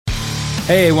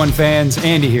Hey A1 fans,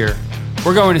 Andy here.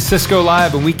 We're going to Cisco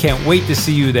Live and we can't wait to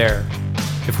see you there.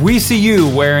 If we see you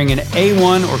wearing an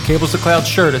A1 or Cables to Cloud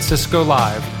shirt at Cisco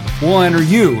Live, we'll enter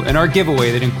you in our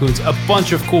giveaway that includes a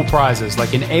bunch of cool prizes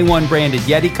like an A1 branded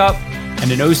Yeti cup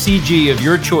and an OCG of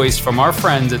your choice from our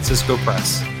friends at Cisco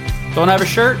Press. Don't have a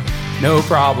shirt? No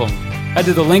problem. Head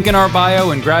to the link in our bio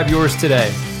and grab yours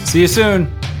today. See you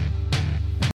soon.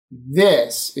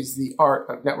 This is the Art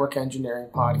of Network Engineering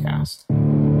podcast.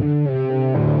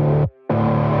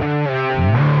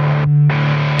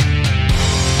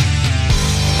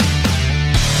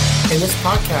 In this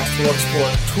podcast, we'll explore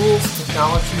tools,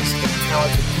 technologies, and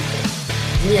talented people.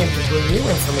 We aim to bring you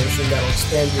information that will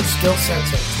expand your skill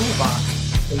sets and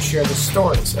toolbox and share the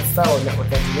stories of fellow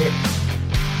network engineers.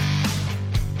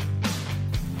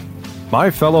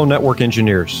 My fellow network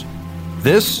engineers,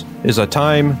 this is a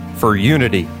time for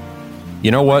unity.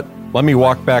 You know what? Let me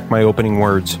walk back my opening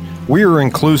words. We are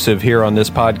inclusive here on this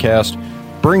podcast.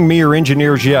 Bring me your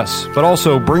engineers, yes, but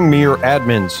also bring me your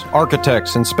admins,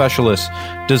 architects and specialists,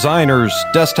 designers,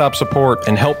 desktop support,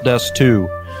 and help desk too.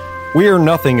 We are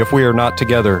nothing if we are not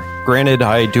together. Granted,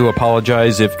 I do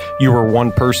apologize if you are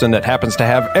one person that happens to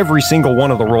have every single one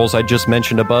of the roles I just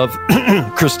mentioned above.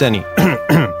 Christeni.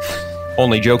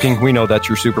 Only joking, we know that's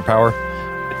your superpower.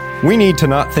 We need to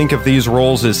not think of these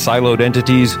roles as siloed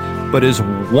entities, but as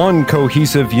one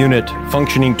cohesive unit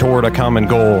functioning toward a common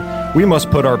goal. We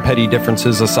must put our petty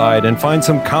differences aside and find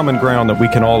some common ground that we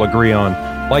can all agree on,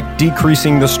 like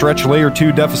decreasing the stretch layer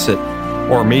 2 deficit,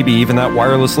 or maybe even that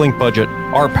wireless link budget.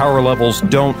 Our power levels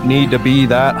don't need to be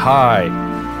that high.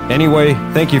 Anyway,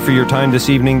 thank you for your time this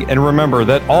evening, and remember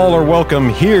that all are welcome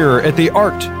here at the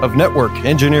Art of Network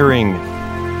Engineering.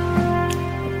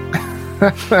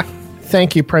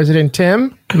 Thank you, President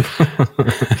Tim.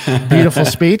 Beautiful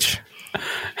speech.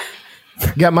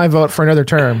 Got my vote for another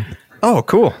term. Oh,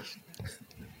 cool.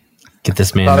 Get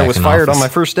this man. Thought back I was in fired office. on my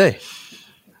first day.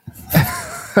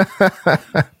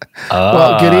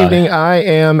 Well, good evening. I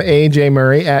am AJ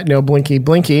Murray at No Blinky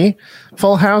Blinky.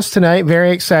 Full house tonight.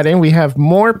 Very exciting. We have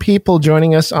more people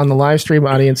joining us on the live stream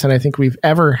audience than I think we've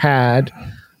ever had.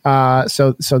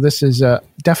 So this is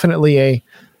definitely a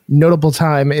notable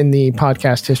time in the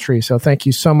podcast history. So thank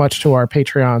you so much to our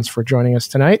Patreons for joining us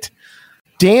tonight.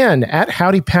 Dan at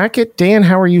Howdy Packet. Dan,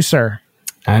 how are you, sir?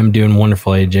 I'm doing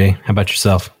wonderful, AJ. How about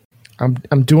yourself?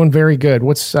 I'm doing very good.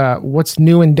 What's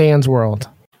new in Dan's world?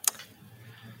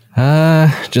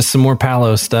 Just some more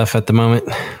Palo stuff at the moment.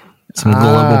 Some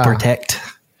Global Protect.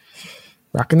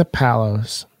 Rocking the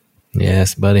Palos.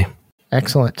 Yes, buddy.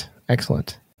 Excellent.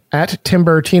 At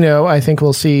Timbertino, I think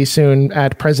we'll see soon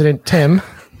at President Tim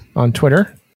on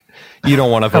Twitter. You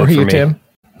don't want to vote How are you, for me. Tim?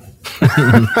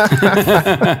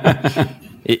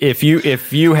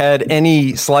 If you had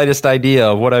any slightest idea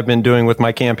of what I've been doing with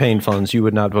my campaign funds, you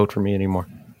would not vote for me anymore.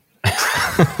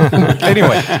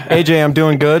 Anyway, AJ, I'm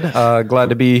doing good. Glad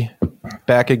to be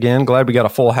back again. Glad we got a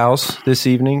full house this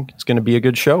evening. It's going to be a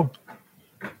good show.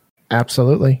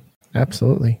 Absolutely.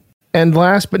 And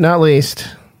last but not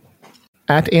least,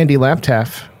 at Andy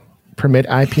Laptef, permit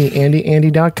IP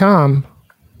Andy.com.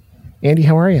 Andy,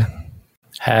 how are you?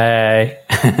 Hey,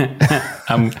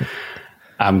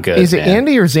 I'm good. Is it man.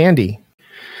 Andy or Zandy?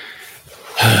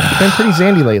 You've been pretty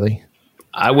Zandy lately.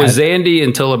 I was Andy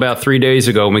until about 3 days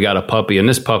ago when we got a puppy, and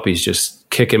this puppy's just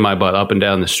kicking my butt up and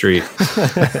down the street.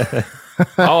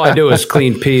 All I do is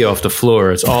clean pee off the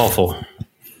floor. It's awful.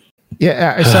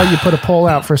 Yeah, I saw you put a poll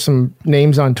out for some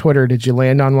names on Twitter. Did you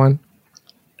land on one?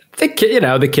 The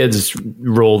kids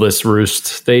rule this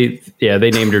roost. They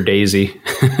named her Daisy.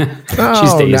 Oh,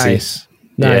 She's Daisy.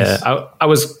 Nice. Yeah, I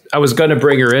was going to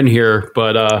bring her in here,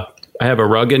 but I have a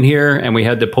rug in here, and we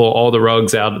had to pull all the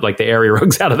rugs out, like the area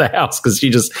rugs, out of the house because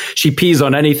she pees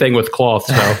on anything with cloth.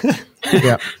 So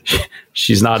Yeah.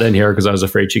 she's not in here because I was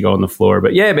afraid she'd go on the floor.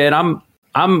 But yeah, man,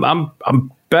 I'm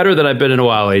better than I've been in a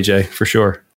while, AJ, for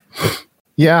sure.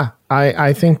 Yeah,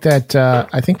 I think that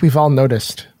I think we've all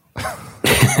noticed.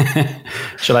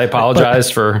 Should I apologize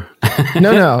for?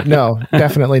 No,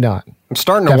 definitely not. I'm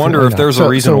starting to wonder if there's a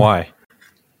reason why.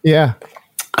 Yeah.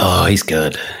 Oh, he's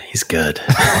good. He's good.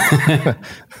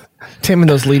 Tim and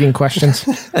those leading questions.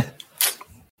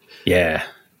 Yeah.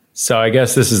 So I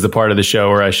guess this is the part of the show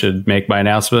where I should make my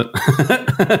announcement.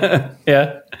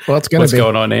 Yeah. Well, it's going to be. What's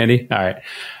going on, Andy? All right.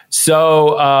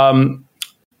 So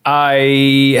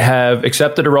I have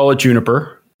accepted a role at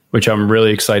Juniper, which I'm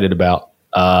really excited about.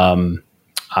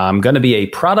 I'm going to be a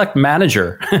product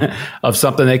manager of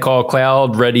something they call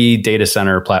Cloud Ready Data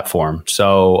Center Platform.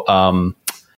 So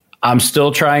I'm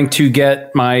still trying to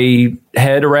get my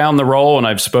head around the role, and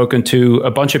I've spoken to a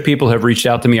bunch of people who have reached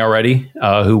out to me already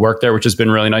who work there, which has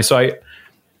been really nice. So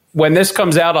when this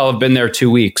comes out, I'll have been there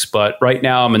 2 weeks. But right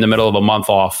now, I'm in the middle of a month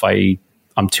off.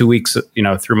 I'm 2 weeks,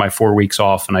 through my 4 weeks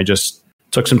off, and I just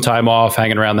took some time off,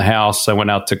 hanging around the house. I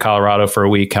went out to Colorado for a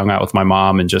week, hung out with my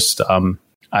mom, and just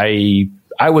I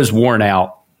was worn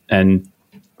out. And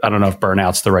I don't know if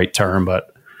burnout's the right term,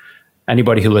 but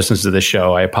anybody who listens to this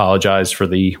show, I apologize for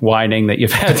the whining that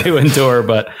you've had to endure.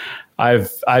 But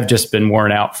I've just been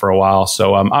worn out for a while,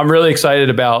 so I'm really excited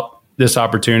about this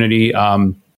opportunity.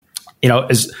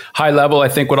 As high level, I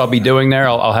think what I'll be doing there,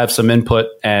 I'll have some input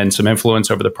and some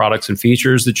influence over the products and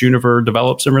features that Juniper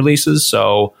develops and releases.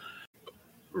 So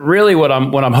really what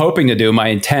I'm hoping to do, my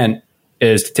intent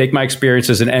is to take my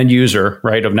experience as an end user,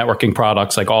 right, of networking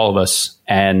products like all of us,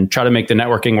 and try to make the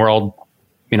networking world,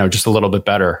 just a little bit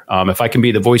better. If I can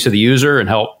be the voice of the user and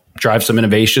help drive some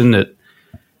innovation that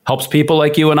helps people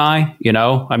like you and I,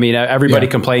 everybody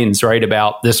complains, right,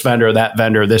 about this vendor, that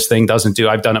vendor, this thing doesn't do.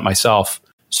 I've done it myself.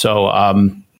 So,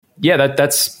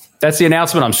 that's the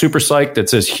announcement. I'm super psyched.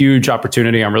 It's this huge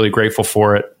opportunity. I'm really grateful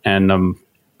for it. And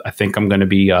I think I'm going to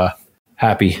be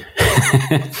happy.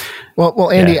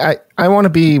 Well, Andy, yeah. I want to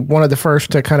be one of the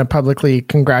first to kind of publicly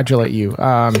congratulate you.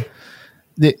 As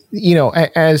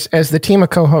the team of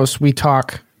co-hosts, we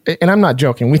talk, and I'm not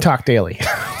joking, we talk daily,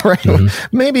 right?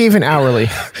 Mm-hmm. Maybe even hourly.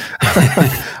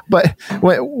 But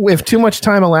if too much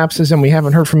time elapses and we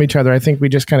haven't heard from each other, I think we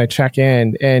just kind of check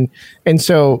in. And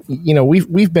so,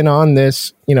 we've been on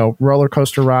this, roller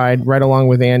coaster ride right along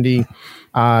with Andy,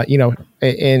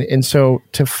 and so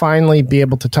to finally be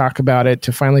able to talk about it,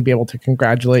 to finally be able to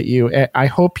congratulate you, I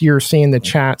hope you're seeing the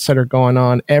chats that are going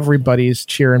on. Everybody's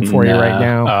cheering for you right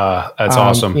now. That's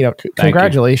awesome.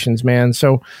 Congratulations, man.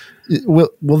 So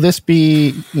will this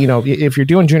be, if you're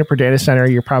doing Juniper Data Center,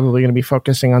 you're probably going to be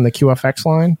focusing on the QFX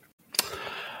line?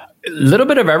 A little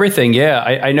bit of everything. Yeah.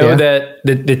 I know that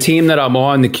the team that I'm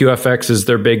on, the QFX is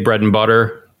their big bread and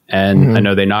butter. And I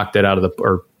know they knocked it out of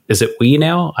or is it we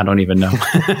now? I don't even know.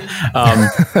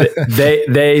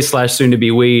 They soon to be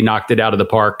we knocked it out of the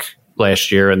park last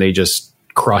year, and they just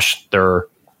crushed their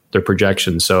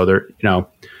projections. So they're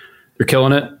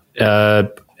killing it.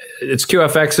 It's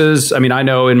QFXs. I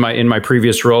know in my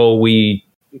previous role, we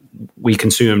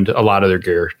consumed a lot of their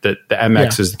gear. The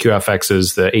MXs, the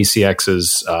QFXs, the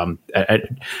ACXs.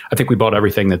 I think we bought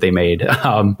everything that they made.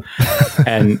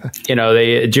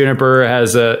 Juniper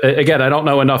has again, I don't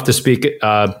know enough to speak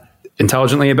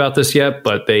intelligently about this yet,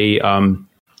 but they bought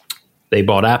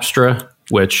Apstra,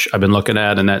 which I've been looking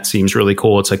at, and that seems really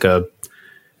cool. It's like a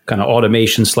kind of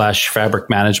automation / fabric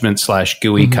management /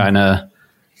 GUI kind of.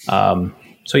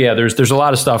 So yeah, there's a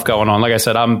lot of stuff going on. Like I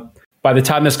said, by the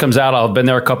time this comes out, I'll have been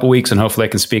there a couple weeks, and hopefully I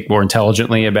can speak more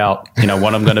intelligently about,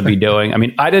 what I'm going to be doing.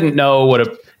 I didn't know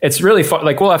it's really fun.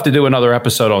 Like, we'll have to do another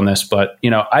episode on this, but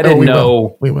I didn't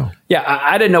know. We will. Yeah.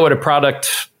 I didn't know what a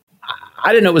product,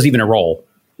 I didn't know it was even a role.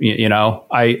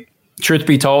 Truth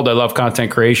be told, I love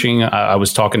content creation. I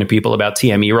was talking to people about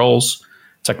TME roles,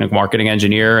 technical marketing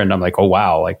engineer. And I'm like, oh,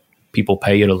 wow. Like, people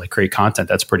pay you to create content.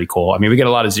 That's pretty cool. We get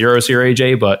a lot of zeros here,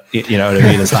 AJ, but you know what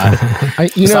I mean? It's not,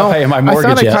 it's not paying my mortgage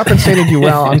I thought yet. I compensated you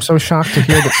well. I'm so shocked to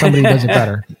hear that somebody does it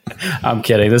better. I'm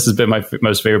kidding. This has been my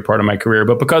most favorite part of my career,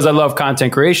 but because I love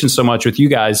content creation so much with you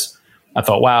guys, I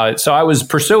thought, wow. So I was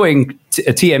pursuing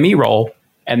a TME role,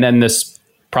 and then this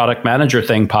product manager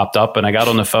thing popped up, and I got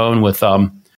on the phone with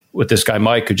this guy,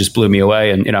 Mike, who just blew me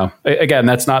away. And, again,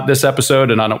 that's not this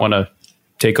episode, and I don't want to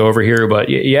take over here, but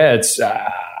yeah, it's,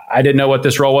 I didn't know what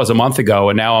this role was a month ago,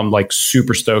 and now I'm like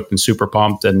super stoked and super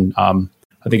pumped, and I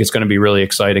think it's going to be really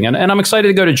exciting. And I'm excited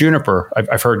to go to Juniper.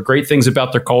 I've heard great things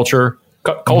about their culture.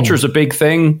 Culture is a big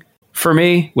thing for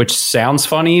me, which sounds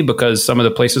funny because some of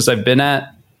the places I've been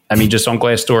at, just on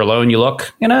Glassdoor alone, you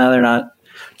look, they're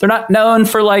not known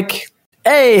for like,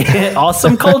 hey,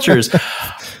 awesome cultures.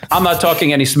 I'm not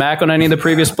talking any smack on any of the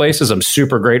previous places. I'm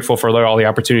super grateful for all the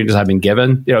opportunities I've been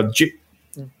given.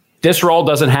 This role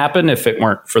doesn't happen if it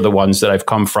weren't for the ones that I've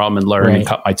come from and learned and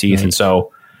cut my teeth. Right. And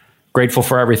so grateful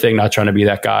for everything, not trying to be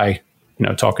that guy,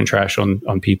 talking trash on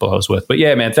people I was with. But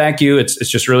yeah, man, thank you. It's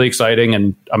just really exciting,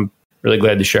 and I'm really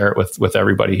glad to share it with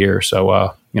everybody here.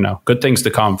 So, good things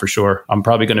to come for sure. I'm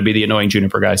probably going to be the annoying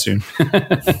Juniper guy soon.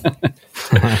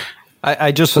 I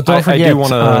do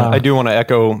want to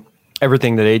echo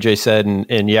everything that AJ said.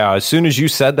 And yeah, as soon as you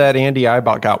said that, Andy, I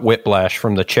about got whiplash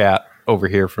from the chat over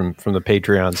here from the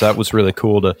Patreons. That was really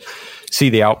cool to see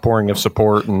the outpouring of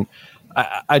support. And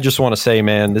I just want to say,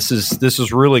 man, this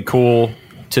is really cool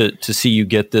to see you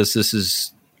get this.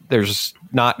 There's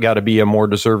not got to be a more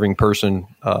deserving person,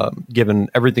 given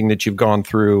everything that you've gone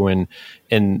through.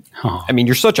 And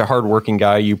you're such a hardworking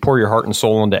guy. You pour your heart and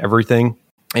soul into everything.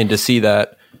 And to see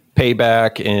that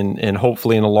payback and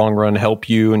hopefully in the long run help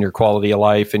you and your quality of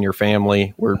life and your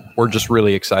family. We're just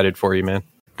really excited for you, man.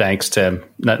 Thanks, Tim.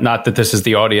 Not that this is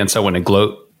the audience I want to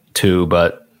gloat to,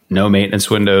 but no maintenance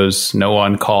windows, no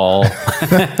on call. and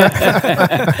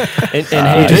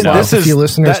hey, this is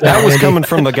that was coming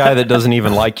from the guy that doesn't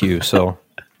even like you. So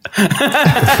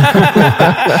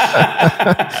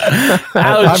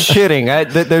I'm kidding.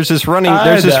 There's this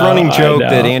running joke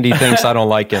that Andy thinks I don't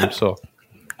like him. So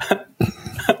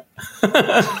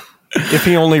if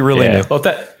he only really knew. Well,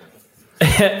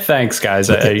 thanks, guys.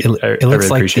 It looks really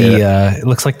like appreciate it. It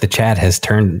looks like the chat has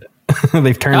turned.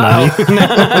 They've turned on you. No, you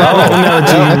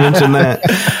mentioned that.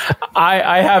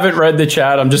 I haven't read the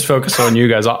chat. I'm just focused on you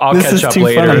guys. I'll catch up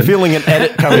later. I'm feeling an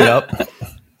edit coming up.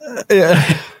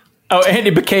 Yeah. Oh, Andy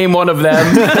became one of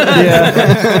them.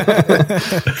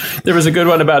 There was a good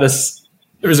one about his.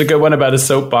 There was a good one about his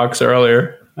soapbox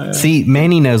earlier. See,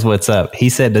 Manny knows what's up. He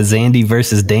said the Zandy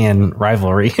versus Dan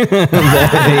rivalry. He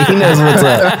knows what's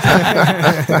up.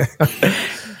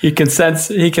 He can sense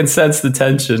the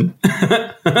tension.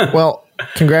 Well,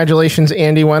 congratulations,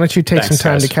 Andy. Why don't you take some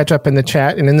time to catch up in the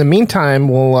chat? And in the meantime,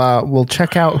 we'll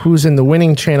check out who's in the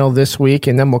winning channel this week,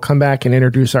 and then we'll come back and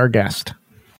introduce our guest.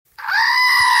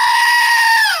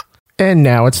 And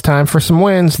now it's time for some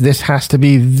wins. This has to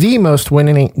be the most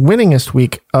winningest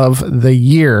week of the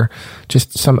year.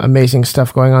 Just some amazing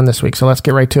stuff going on this week. So let's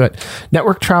get right to it.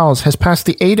 Network Trials has passed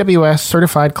the AWS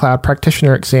Certified Cloud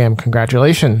Practitioner exam.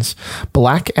 Congratulations.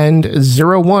 Black End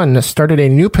 01 started a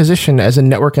new position as a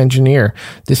network engineer.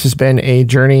 This has been a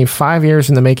journey 5 years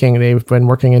in the making. They've been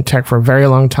working in tech for a very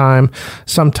long time,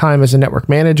 some time as a network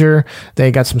manager. They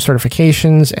got some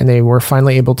certifications and they were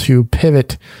finally able to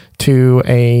pivot to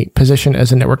a position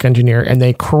as a network engineer, and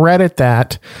they credit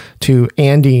that to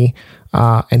Andy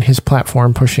and his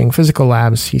platform pushing physical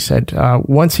labs. He said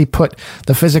once he put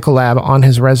the physical lab on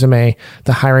his resume,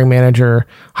 the hiring manager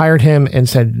hired him and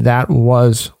said that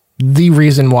was the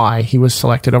reason why he was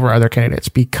selected over other candidates,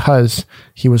 because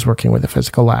he was working with a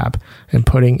physical lab and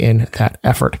putting in that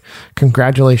effort.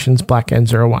 Congratulations, Black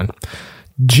End 01.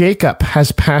 Jacob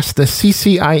has passed the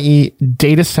CCIE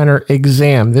Data Center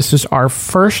exam. This is our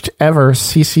first ever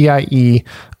CCIE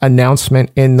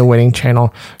announcement in the winning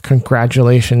channel.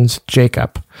 Congratulations,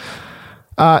 Jacob.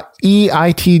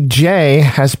 EITJ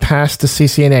has passed the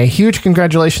CCNA. Huge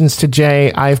congratulations to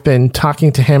Jay. I've been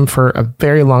talking to him for a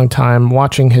very long time,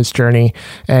 watching his journey,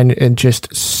 and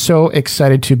just so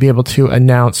excited to be able to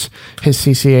announce his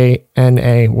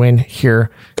CCNA win here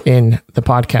in the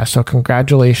podcast. So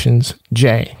congratulations,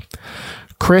 Jay.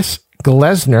 Chris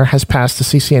Glesner has passed the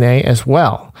CCNA as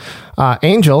well.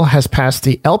 Angel has passed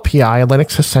the LPI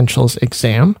Linux Essentials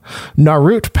exam.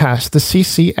 Narut passed the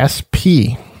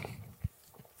CCSP.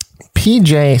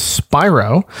 PJ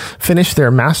Spyro finished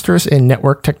their Masters in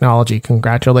Network Technology.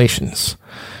 Congratulations.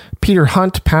 Peter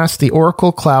Hunt passed the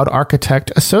Oracle Cloud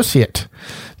Architect Associate.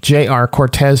 J.R.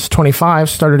 Cortez 25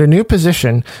 started a new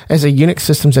position as a Unix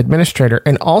Systems Administrator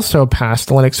and also passed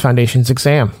the Linux Foundations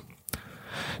exam.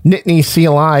 Nittany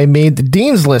CLI made the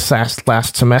Dean's List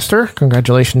last semester.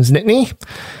 Congratulations, Nittany.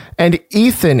 And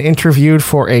Ethan interviewed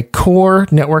for a core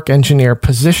network engineer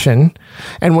position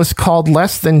and was called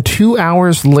less than 2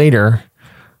 hours later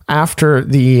after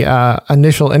the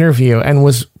initial interview and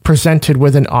was presented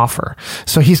with an offer.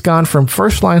 So he's gone from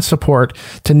first line support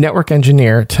to network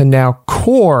engineer to now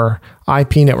core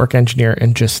IP network engineer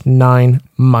in just 9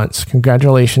 months.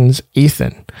 Congratulations,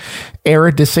 Ethan.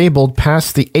 Era Disabled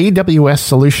passed the AWS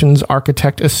Solutions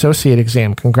Architect Associate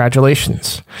exam.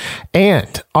 Congratulations.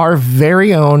 And our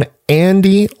very own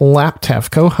Andy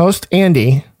Laptev, co-host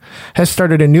Andy, has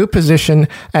started a new position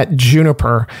at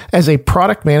Juniper as a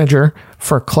product manager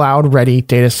for Cloud Ready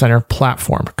Data Center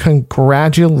Platform.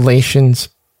 Congratulations,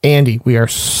 Andy. We are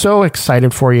so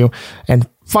excited for you and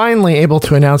finally able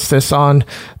to announce this on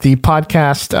the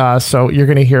podcast. So you're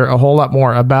going to hear a whole lot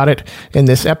more about it in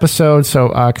this episode.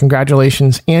 So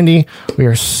congratulations, Andy. We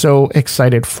are so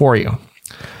excited for you.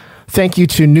 Thank you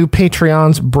to new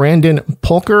Patreons, Brandon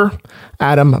Polker,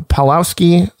 Adam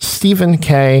Palowski, Stephen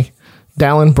K.,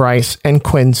 Dallin Bryce, and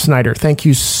Quinn Snyder. Thank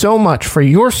you so much for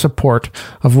your support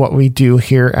of what we do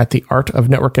here at the Art of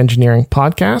Network Engineering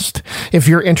podcast. If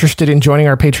you're interested in joining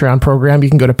our Patreon program, you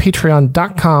can go to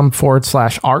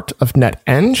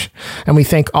patreon.com/artofneteng. And we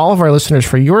thank all of our listeners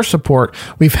for your support.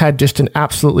 We've had just an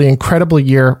absolutely incredible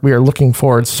year. We are looking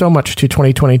forward so much to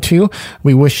 2022.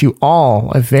 We wish you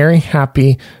all a very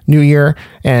happy new year,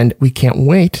 and we can't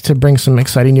wait to bring some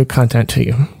exciting new content to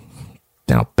you.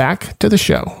 Now back to the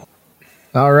show.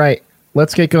 All right.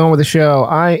 let's get going with the show.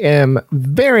 I am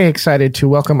very excited to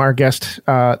welcome our guest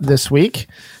this week.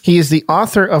 He is the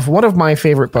author of one of my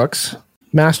favorite books,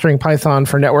 Mastering Python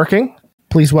for Networking.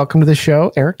 Please welcome to the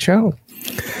show, Eric Cho.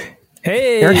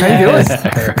 Hey, Eric, how you doing?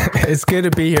 It's good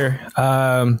to be here.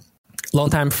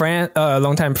 Long-time fan,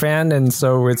 and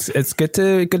so it's good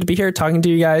to be here talking to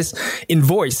you guys in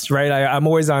voice, right? I'm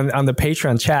always on the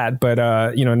Patreon chat, but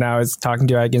now it's talking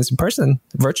to you guys in person,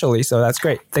 virtually. So that's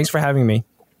great. Thanks for having me.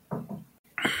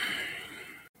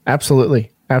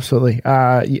 Absolutely.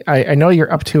 I know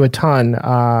you're up to a ton,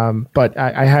 but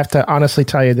I have to honestly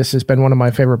tell you, this has been one of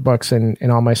my favorite books in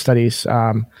all my studies.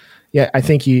 I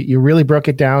think you really broke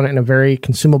it down in a very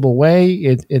consumable way.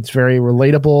 It's very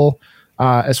relatable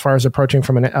as far as approaching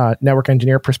from a network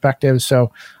engineer perspective.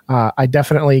 So I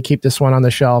definitely keep this one on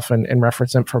the shelf and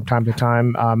reference it from time to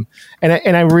time.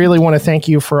 And I really want to thank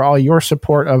you for all your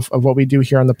support of what we do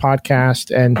here on the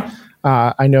podcast. And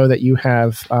I know that you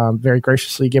have very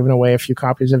graciously given away a few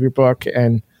copies of your book.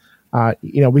 And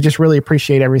we just really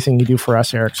appreciate everything you do for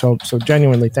us, Eric. So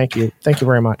genuinely, thank you. Thank you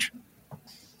very much.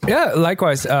 Yeah,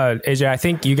 likewise, AJ. I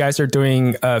think you guys are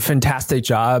doing a fantastic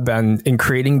job in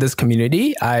creating this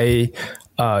community.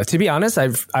 To be honest,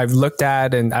 I've looked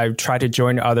at and I've tried to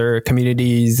join other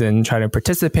communities and try to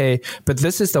participate, but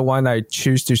this is the one I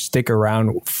choose to stick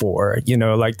around for.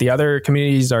 Like the other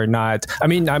communities are not. I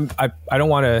mean, I don't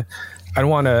want to.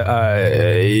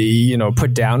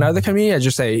 Put down other community. I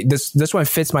just say this one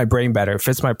fits my brain better,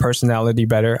 fits my personality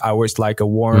better. I always like a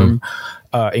warm,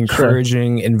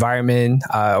 encouraging environment.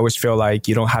 I always feel like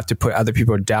you don't have to put other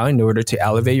people down in order to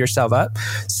elevate yourself up.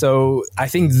 So I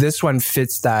think this one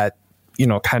fits that,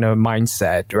 kind of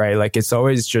mindset, right? Like it's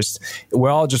always just,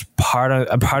 we're all just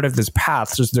a part of this path.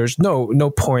 So there's no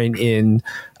point in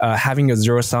having a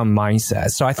zero sum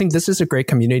mindset. So I think this is a great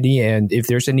community. And if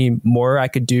there's any more I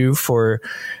could do for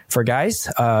guys,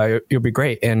 it'll be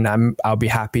great. And I'll be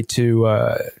happy to,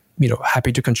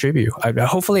 happy to contribute.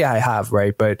 Hopefully I have,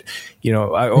 right? But,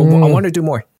 I want to do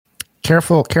more.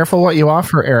 Careful what you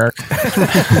offer, Eric.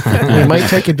 We might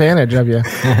take advantage of you.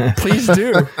 Please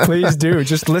do.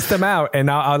 Just list them out, and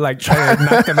I'll like try to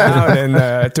knock them out and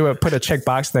put a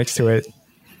checkbox next to it.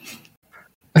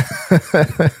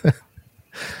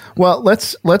 Well,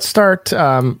 let's start.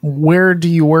 Where do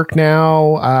you work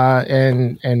now,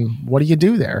 and what do you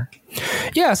do there?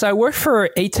 Yeah, so I work for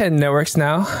A10 Networks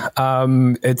now. I've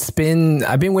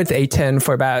been with A10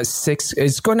 for about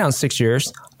it's going down 6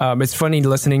 years. It's funny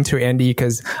listening to Andy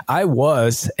because I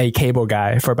was a cable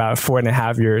guy for about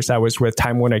 4.5 years. I was with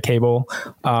Time Warner Cable.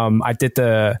 I do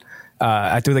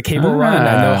the cable run.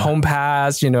 I know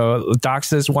HomePass,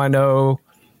 DOCSIS 1.0.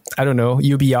 I don't know,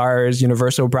 UBRs,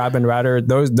 Universal Broadband Router.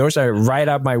 Those are right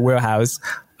up my wheelhouse.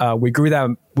 We grew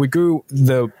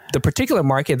the particular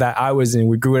market that I was in.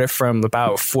 We grew it from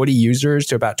about 40 users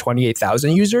to about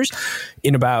 28,000 users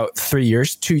in about 3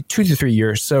 years, 2 to 3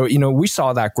 years. So, we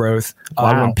saw that growth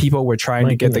when people were trying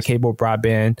to get the cable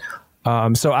broadband.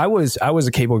 So I was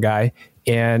a cable guy,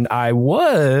 and I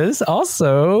was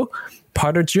also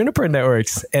part of Juniper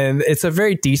Networks, and it's a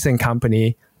very decent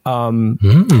company.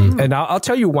 And I'll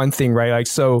tell you one thing, right? Like,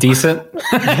 so decent.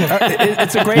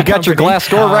 It's a great. You got company. your glass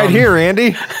door right here,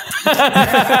 Andy.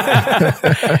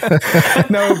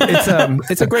 No,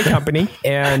 it's a great company,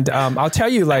 and I'll tell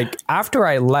you, like, after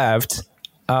I left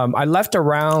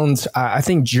around I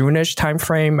think June-ish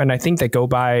timeframe, and I think they go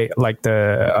by like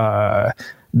the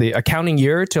accounting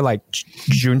year to like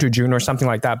June to June or something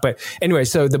like that. But anyway,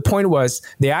 so the point was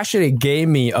they actually gave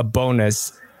me a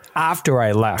bonus after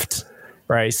I left.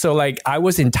 Right. So like I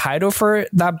was entitled for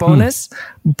that bonus,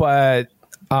 but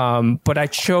I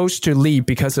chose to leave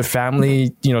because of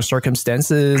family,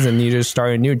 circumstances and needed to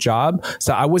start a new job.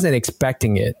 So I wasn't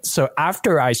expecting it. So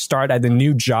after I started at the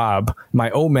new job,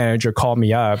 my old manager called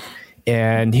me up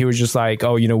and he was just like,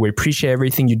 oh, we appreciate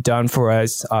everything you've done for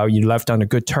us. You left on a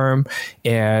good term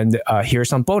and here's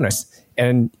some bonus.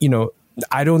 And,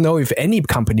 I don't know if any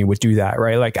company would do that,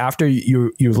 right? Like after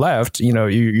you left,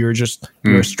 you're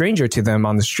a stranger to them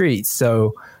on the street.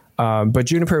 So, but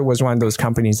Juniper was one of those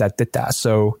companies that did that.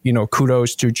 So,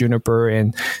 kudos to Juniper,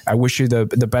 and I wish you the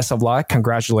best of luck.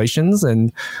 Congratulations.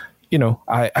 And,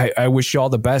 I wish you all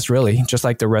the best, really, just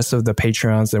like the rest of the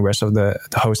Patreons, the rest of the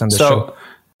hosts on the show.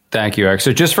 Thank you, Eric.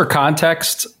 So just for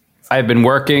context, I've been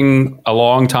working a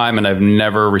long time and I've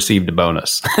never received a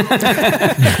bonus.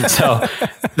 So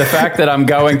the fact that I'm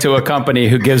going to a company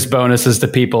who gives bonuses to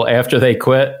people after they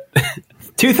quit,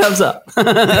 2 thumbs up.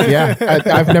 Yeah,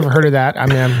 I've never heard of that. I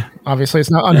mean, Obviously, it's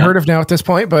not unheard of now at this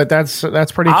point, but that's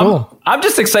pretty cool. I'm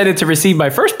just excited to receive my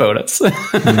first bonus.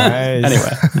 Nice.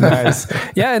 Anyway. Nice.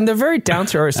 Yeah, and they're very down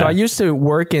to earth. So I used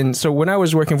to so when I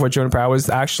was working for Juniper, I was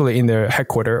actually in the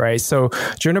headquarters, right? So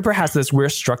Juniper has this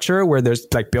weird structure where there's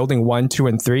like building 1, 2,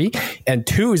 and 3, and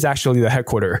 2 is actually the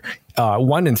headquarters.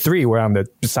 1 and 3 were on the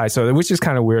side, so which is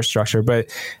kind of weird structure. But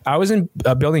I was in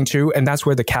building 2, and that's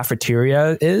where the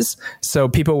cafeteria is. So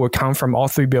people would come from all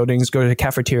 3 buildings, go to the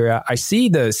cafeteria. I see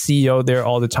the CEO there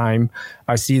all the time.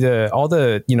 I see all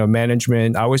the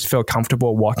management. I always feel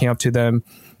comfortable walking up to them,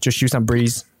 just shoot some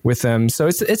breeze with them. So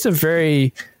it's a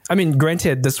very, I mean,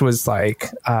 granted, this was like,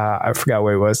 I forgot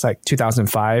what it was, like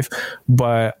 2005.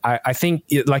 But I think,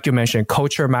 like you mentioned,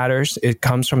 culture matters. It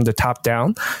comes from the top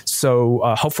down. So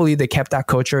hopefully they kept that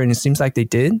culture, and it seems like they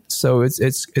did. So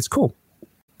it's cool.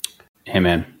 Hey,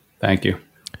 man. Thank you.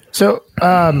 So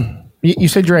you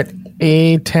said you're at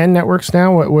A10 Networks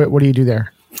now. What do you do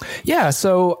there? Yeah,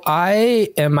 so I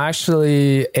am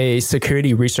actually a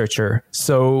security researcher.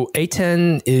 So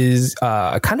A10 is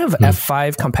kind of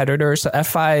F5 competitor. So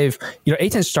F5,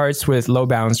 A10 starts with load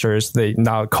balancers. They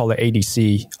now call it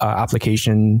ADC,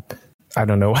 application. I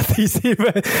don't know what these,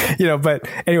 but but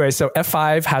anyway, so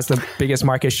F5 has the biggest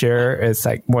market share. It's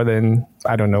like more than,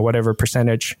 I don't know, whatever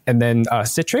percentage. And then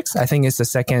Citrix, I think, is the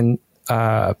second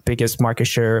biggest market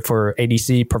share for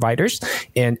ADC providers,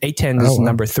 and A10 is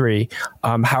number 3.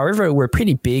 However, we're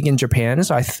pretty big in Japan,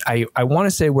 so I want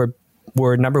to say we're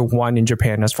number 1 in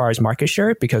Japan as far as market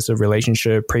share because of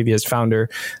relationship, previous founder,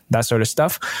 that sort of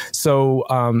stuff.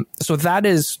 So so that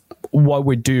is what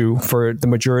we do for the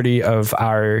majority of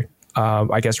our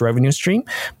I guess revenue stream,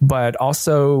 but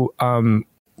also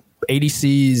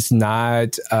ADC is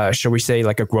not shall we say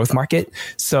like a growth market.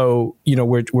 So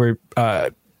we're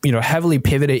heavily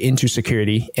pivoted into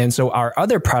security. And so our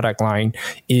other product line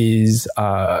is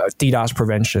DDoS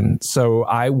prevention. So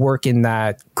I work in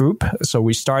that group. So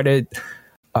we started,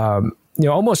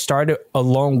 almost started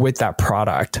along with that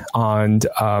product on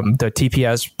the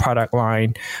TPS product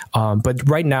line. But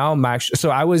right now,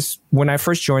 when I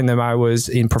first joined them, I was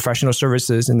in professional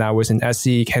services, and I was in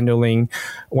SE handling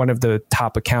one of the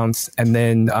top accounts. And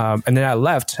then I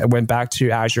left. I went back to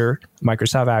Azure,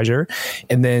 Microsoft Azure,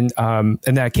 and then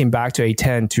I came back to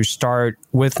A10 to start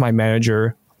with my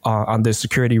manager on the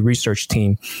security research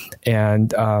team,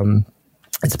 and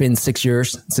it's been 6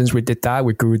 years since we did that.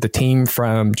 We grew the team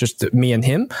from just me and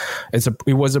him.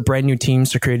 It was a brand new team,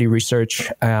 security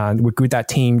research, and we grew that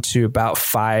team to about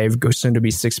 5, soon to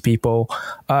be 6 people.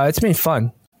 It's been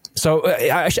fun. So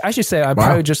I should say I'm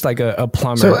probably just like a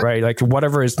plumber, right? Like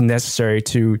whatever is necessary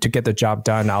to get the job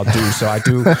done, I'll do. So I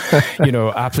do,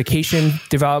 application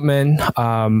development.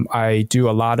 I do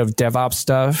a lot of DevOps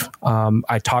stuff.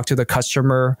 I talk to the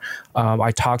customer.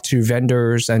 I talk to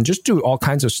vendors and just do all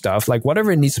kinds of stuff. Like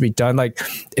whatever needs to be done. Like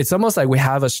it's almost like we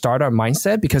have a startup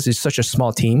mindset because it's such a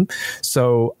small team.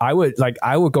 So I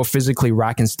would go physically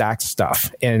rack and stack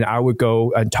stuff, and I would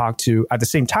go and at the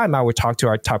same time, I would talk to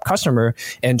our top customer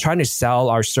and trying to sell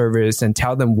our service and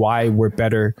tell them why we're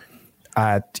better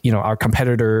at our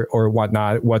competitor or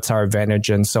whatnot, what's our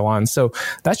advantage and so on. So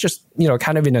that's just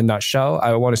kind of in a nutshell.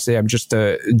 I want to say I'm just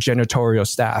a janitorial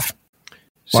staff.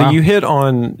 So you hit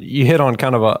on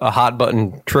kind of a hot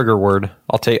button trigger word.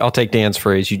 I'll take Dan's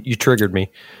phrase. You triggered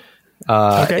me.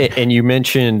 Okay. And you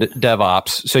mentioned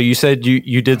DevOps. So you said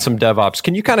you did some DevOps.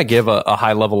 Can you kind of give a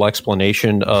high level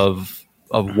explanation of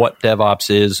what DevOps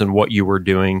is and what you were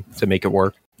doing to make it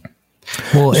work?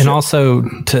 Well, and also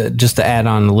to add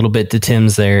on a little bit to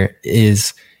Tim's there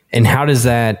is, and how does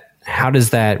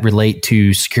that relate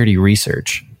to security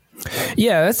research?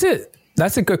 Yeah, that's it.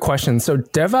 That's a good question. So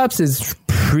DevOps is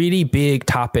pretty big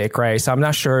topic, right? So I'm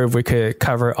not sure if we could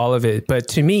cover all of it, but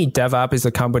to me, DevOps is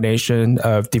a combination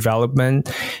of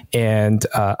development and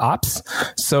ops.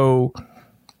 So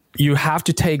you have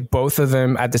to take both of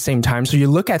them at the same time. So you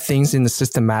look at things in the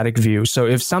systematic view. So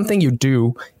if something you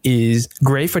do is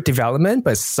great for development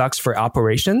but sucks for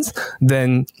operations,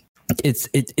 then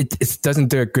it doesn't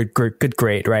do a good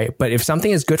grade, right? But if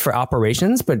something is good for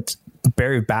operations but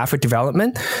very bad for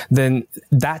development, then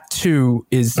that too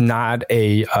is not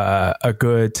a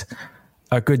good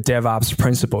DevOps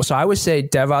principle. So I would say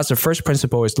DevOps, the first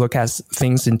principle is look at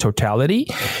things in totality.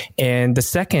 And the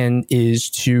second is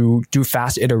to do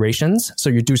fast iterations. So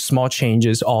you do small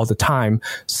changes all the time.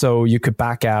 So you could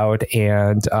back out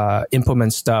and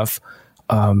implement stuff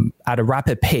at a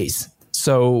rapid pace.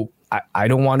 So I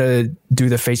don't want to do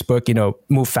the Facebook,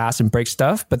 move fast and break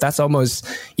stuff, but that's almost,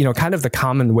 kind of the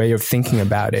common way of thinking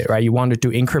about it, right? You want to do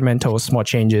incremental small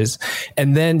changes.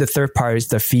 And then the third part is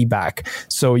the feedback.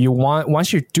 So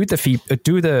once you do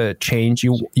the change,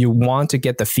 you want to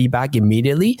get the feedback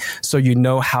immediately. So you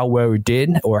know how well it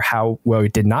did or how well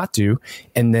it did not do.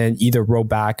 And then either roll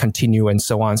back, continue, and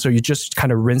so on. So you just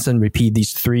kind of rinse and repeat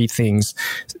these three things: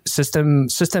 system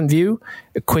view,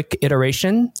 a quick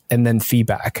iteration, and then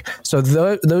feedback. So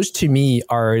those to me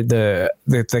are the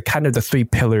kind of the three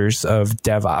pillars of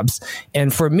DevOps.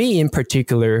 And for me in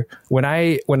particular, when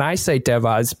I say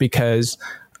DevOps, because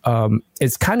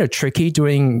it's kind of tricky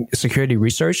doing security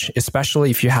research, especially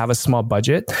if you have a small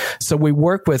budget. So we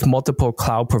work with multiple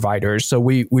cloud providers. So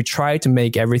we try to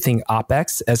make everything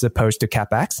OpEx as opposed to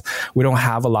CapEx. We don't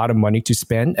have a lot of money to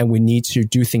spend, and we need to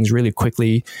do things really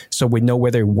quickly so we know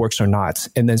whether it works or not.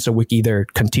 And then so we either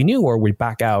continue or we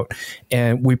back out.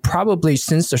 And we probably,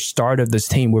 since the start of this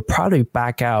team, we probably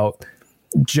back out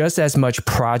just as much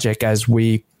project as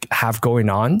we have going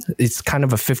on. It's kind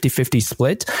of a 50-50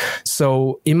 split.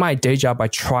 So in my day job,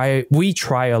 we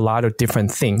try a lot of different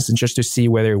things just to see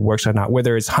whether it works or not,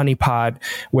 whether it's honeypot,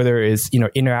 whether it's,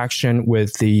 interaction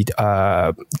with the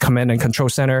command and control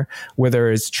center, whether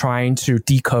it's trying to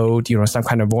decode, some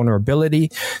kind of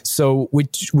vulnerability. So we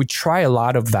try a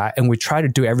lot of that, and we try to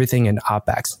do everything in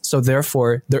OpEx. So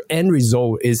therefore, the end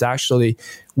result is actually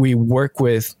we work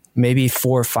with maybe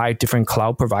 4 or 5 different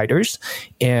cloud providers.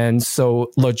 And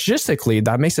so logistically,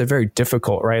 that makes it very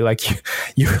difficult, right? Like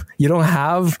you don't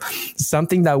have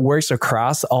something that works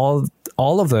across all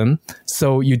of them.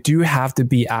 So you do have to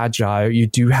be agile. You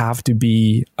do have to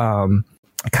be,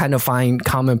 kind of find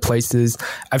common places.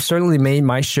 I've certainly made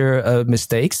my share of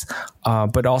mistakes,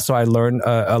 but also I learned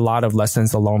a lot of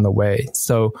lessons along the way.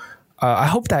 So I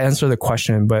hope that answered the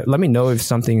question, but let me know if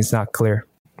something is not clear.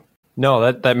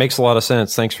 No, that makes a lot of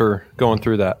sense. Thanks for going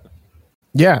through that.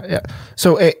 Yeah.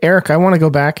 So, Eric, I want to go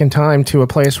back in time to a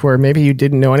place where maybe you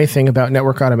didn't know anything about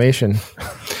network automation.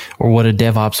 Or what a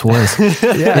DevOps was.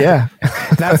 Yeah.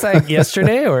 That's like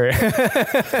yesterday or?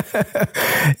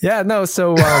 Yeah, no.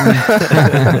 So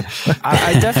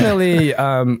I definitely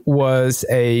was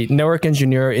a network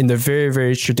engineer in the very,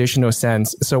 very traditional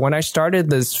sense. So when I started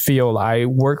this field, I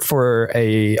worked for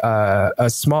a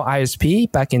small ISP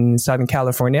back in Southern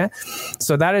California.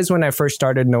 So that is when I first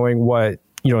started knowing what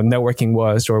networking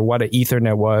was, or what an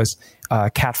Ethernet was,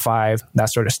 Cat5,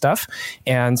 that sort of stuff.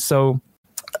 And so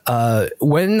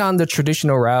went on the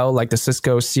traditional route, like the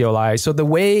Cisco CLI. So the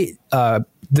way,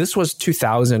 this was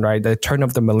 2000, right? The turn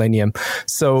of the millennium.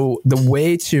 So the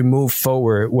way to move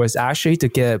forward was actually to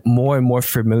get more and more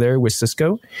familiar with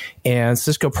Cisco. And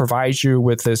Cisco provides you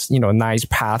with this, nice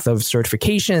path of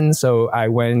certification. So I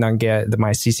went and get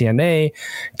my CCNA,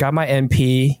 got my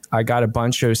NP. I got a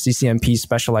bunch of CCNP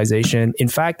specialization. In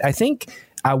fact, I think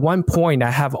at one point, I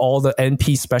have all the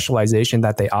NP specialization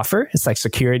that they offer. It's like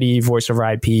security, voice over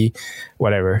IP,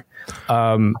 whatever.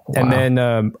 Wow. And then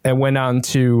I went on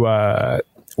to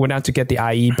get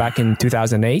the IE back in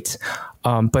 2008.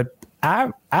 But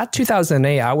at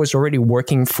 2008, I was already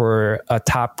working for a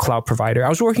top cloud provider. I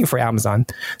was working for Amazon.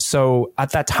 So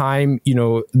at that time,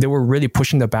 they were really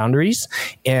pushing the boundaries,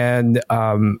 and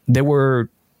they were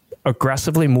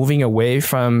aggressively moving away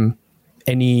from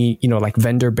any, like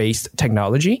vendor-based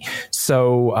technology.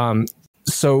 So,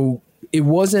 so it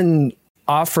wasn't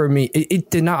offer me,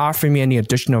 it did not offer me any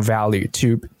additional value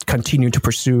to continue to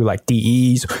pursue like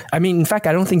DEs. I mean, in fact,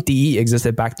 I don't think DE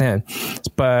existed back then,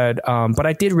 but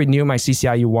I did renew my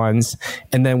CCIE once.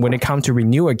 And then when it comes to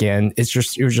renew again, it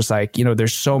was just like,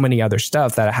 there's so many other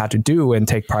stuff that I had to do and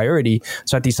take priority.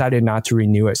 So I decided not to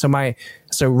renew it.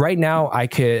 So right now I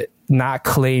could not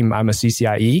claim I'm a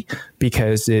CCIE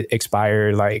because it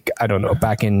expired, like, I don't know,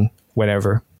 back in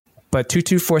whenever. But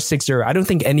 22460, I don't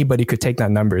think anybody could take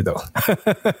that number though.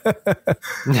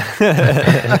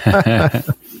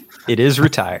 It is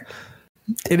retired.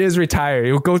 It is retired.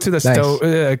 It will go to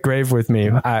the grave with me.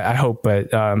 I hope,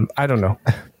 but I don't know.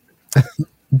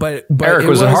 But Eric,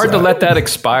 was it hard to let that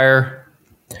expire?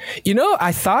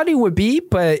 I thought it would be,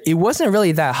 but it wasn't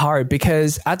really that hard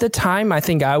because at the time, I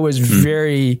think I was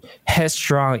very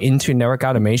headstrong into network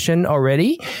automation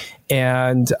already.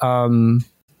 And,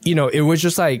 it was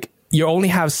just like, you only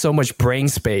have so much brain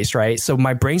space, right? So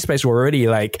my brain space were already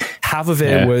like half of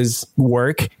it was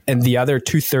work and the other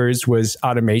 2/3 was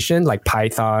automation, like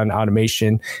Python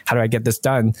automation. How do I get this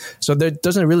done? So there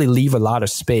doesn't really leave a lot of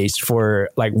space for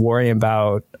like worrying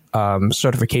about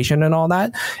certification and all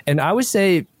that. And I would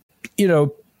say,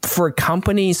 for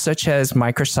companies such as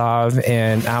Microsoft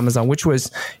and Amazon, which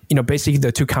was, basically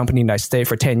the two companies I stayed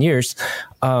for 10 years,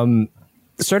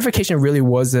 certification really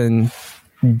wasn't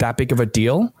that big of a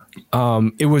deal.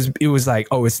 It was like,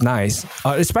 oh, it's nice.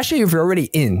 Especially if you're already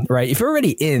in, right? If you're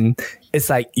already in, it's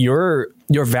like your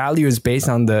value is based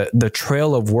on the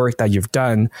trail of work that you've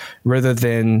done rather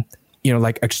than,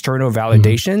 like external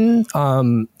validation.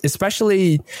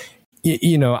 Especially,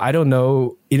 I don't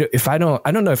know I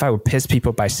don't know if I would piss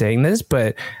people by saying this,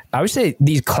 but I would say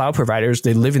these cloud providers,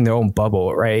 they live in their own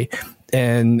bubble, right?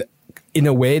 And in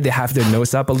a way, they have their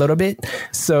nose up a little bit.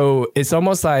 So it's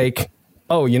almost like,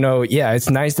 oh, yeah, it's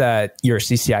nice that you're a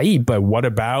CCIE, but what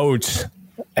about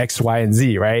X, Y, and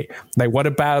Z, right? Like, what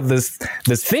about this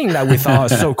thing that we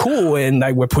thought was so cool, and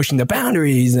like we're pushing the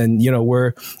boundaries, and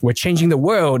we're changing the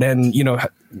world, and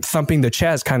thumping the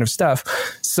chest kind of stuff.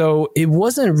 So it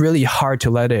wasn't really hard to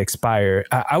let it expire.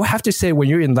 I would have to say, when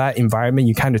you're in that environment,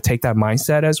 you kind of take that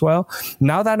mindset as well.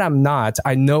 Now that I'm not,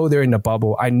 I know they're in a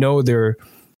bubble. I know there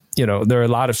are a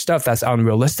lot of stuff that's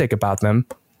unrealistic about them,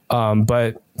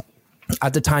 but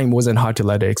at the time, it wasn't hard to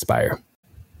let it expire.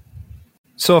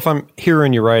 So if I'm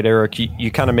hearing you right, Eric,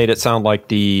 you kind of made it sound like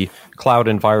the cloud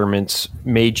environments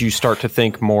made you start to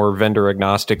think more vendor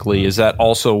agnostically. Is that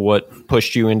also what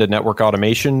pushed you into network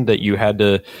automation, that you had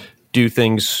to do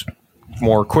things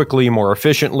more quickly, more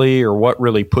efficiently, or what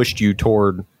really pushed you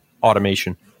toward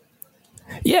automation?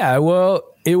 Yeah, well,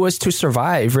 it was to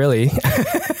survive, really.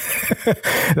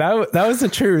 That was the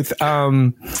truth.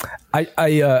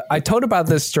 I told about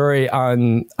this story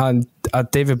on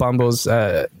David Bumble's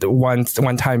one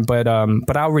time, but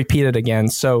I'll repeat it again.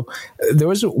 So there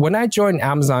was, when I joined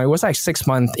Amazon, it was like 6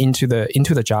 months into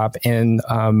the job, and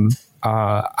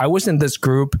I was in this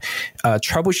group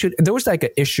troubleshoot. There was like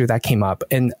an issue that came up,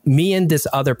 and me and this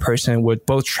other person were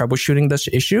both troubleshooting this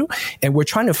issue, and we're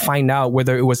trying to find out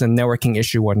whether it was a networking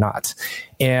issue or not.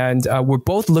 And we're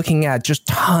both looking at just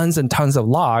tons and tons of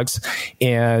logs,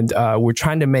 and we're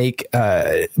trying to make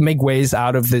ways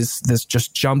out of this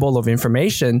just jumble of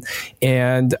information.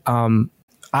 And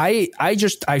I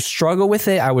struggle with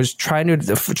it. I was trying to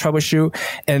troubleshoot,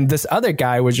 and this other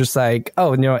guy was just like,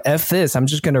 oh, F this, I'm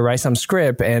just going to write some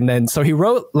script. And then, so he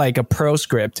wrote like a Perl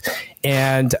script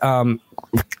and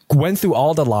went through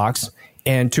all the logs,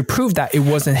 and to prove that it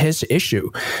wasn't his issue.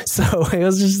 So it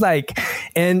was just like,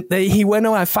 and he went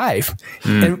on at 5.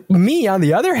 And me, on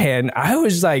the other hand, I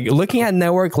was like looking at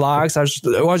network logs. I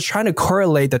was trying to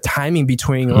correlate the timing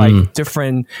between like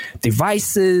different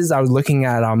devices. I was looking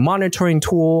at our monitoring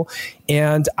tool,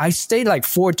 and I stayed like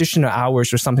 4 additional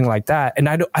hours or something like that. And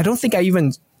I don't think I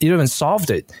even solved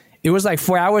it. It was like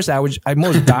 4 hours. I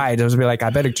almost died. I was like, I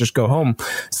better just go home.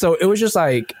 So it was just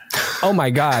like, oh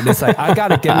my God. It's like, I got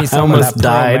to get me some of that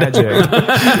Pro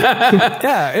magic.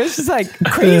 Yeah. It was just like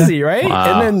crazy. Right.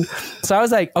 Wow. And then, so I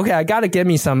was like, okay, I got to get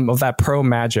me some of that Pro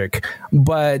magic.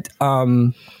 But,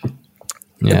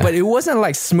 but it wasn't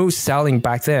like smooth sailing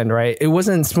back then, right? It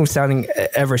wasn't smooth sailing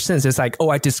ever since. It's like, oh,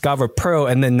 I discovered Perl,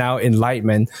 and then now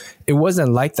enlightenment. It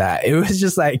wasn't like that. It was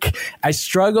just like, I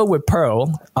struggle with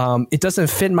Perl. It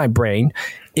doesn't fit my brain.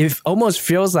 It almost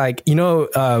feels like,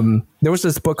 there was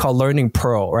this book called Learning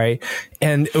Perl, right?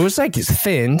 And it was like, it's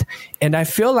thin. And I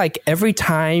feel like every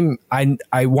time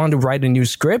I want to write a new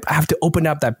script, I have to open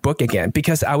up that book again,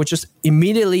 because I would just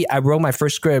immediately, I wrote my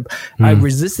first script. I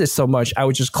resisted so much. I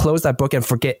would just close that book and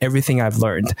forget everything I've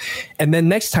learned. And then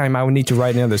next time I would need to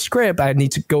write another script, I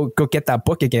need to go get that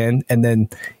book again. And then,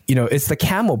 it's the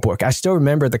Camel book. I still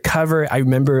remember the cover. I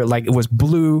remember like it was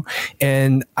blue,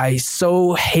 and I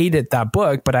so hated that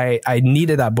book, but I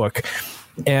needed that book.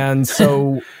 And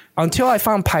so until I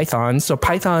found Python, so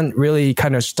Python really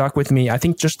kind of stuck with me. I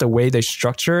think just the way they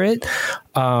structure it,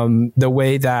 the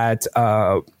way that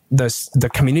the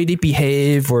community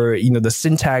behave, or the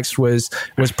syntax was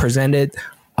presented,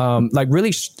 like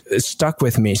really stuck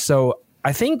with me. So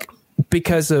I think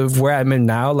because of where I'm in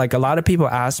now, like a lot of people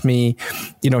ask me,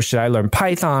 should I learn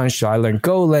Python? Should I learn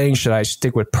Golang? Should I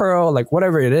stick with Perl? Like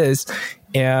whatever it is.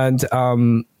 And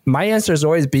my answer is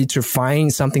always be to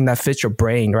find something that fits your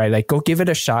brain, right? Like go give it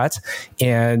a shot.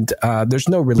 And there's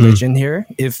no religion here.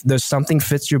 If there's something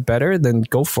fits you better, then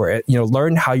go for it.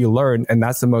 Learn how you learn. And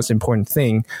that's the most important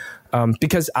thing.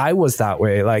 Because I was that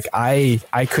way. Like I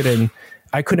couldn't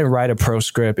write a Perl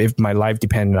script if my life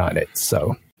depended on it.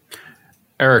 So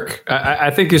Eric, I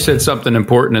think you said something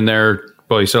important in there.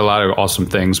 Well, you said a lot of awesome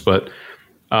things, but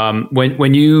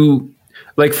when you,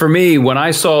 like for me, when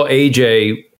I saw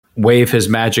AJ wave his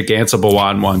magic Ansible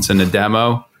wand once in a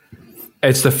demo,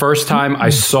 it's the first time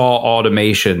I saw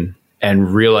automation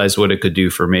and realized what it could do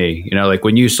for me. Like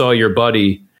when you saw your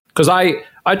buddy Because I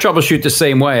troubleshoot the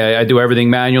same way. I do everything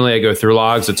manually. I go through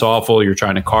logs. It's awful. You're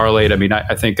trying to correlate. I mean,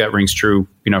 I think that rings true,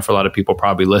 for a lot of people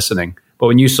probably listening. But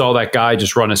when you saw that guy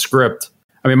just run a script,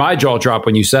 I mean, my jaw dropped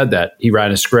when you said that. He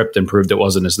ran a script and proved it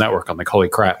wasn't his network. I'm like, holy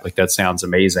crap, like that sounds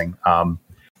amazing.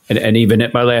 And even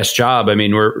at my last job, I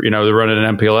mean, they're running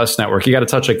an MPLS network. You got to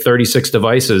touch like 36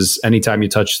 devices anytime you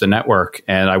touch the network.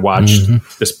 And I watched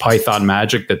this Python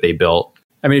magic that they built.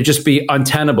 I mean, it'd just be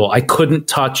untenable. I couldn't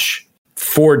touch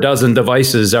 4 dozen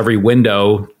devices every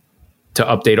window to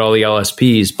update all the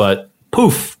LSPs, but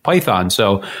poof, Python.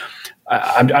 So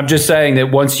I'm just saying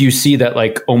that once you see that,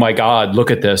 like, oh my God, look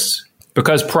at this.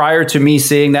 Because prior to me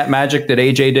seeing that magic that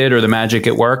AJ did or the magic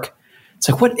at work, it's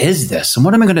like, what is this? And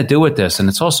what am I going to do with this? And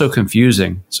it's all so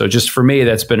confusing. So just for me,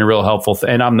 that's been a real helpful thing.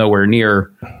 And I'm nowhere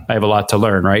near, I have a lot to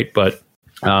learn, right? But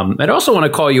I'd also want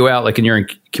to call you out, like in your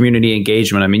community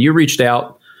engagement. I mean, you reached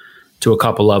out to a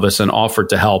couple of us and offered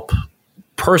to help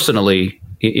personally,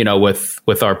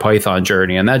 with our Python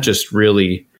journey. And that just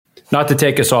really, not to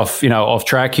take us off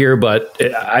track here, but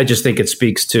I just think it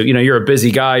speaks to, you're a busy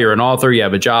guy, you're an author, you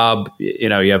have a job, you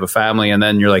have a family, and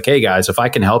then you're like, hey guys, if I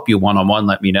can help you one-on-one,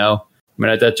 let me know. I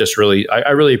mean, that just really,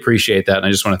 I really appreciate that. And I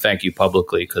just want to thank you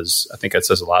publicly, because I think that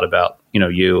says a lot about,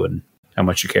 you and how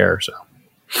much you care. So.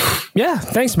 Yeah,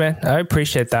 thanks, man. I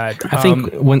appreciate that. I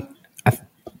think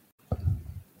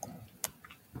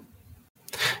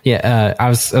I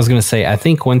was going to say, I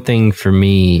think one thing for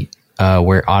me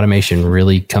where automation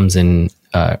really comes in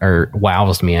or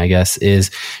wows me, I guess, is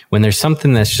when there's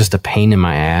something that's just a pain in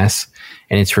my ass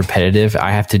and it's repetitive,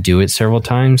 I have to do it several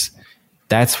times.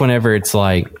 That's whenever it's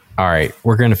like, all right,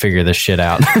 we're going to figure this shit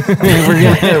out.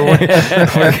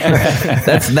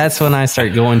 That's when I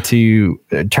start going to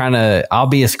I'll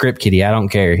be a script kiddie. I don't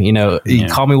care. You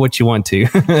call me what you want to,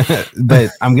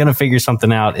 but I'm going to figure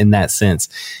something out in that sense.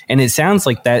 And it sounds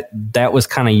like that was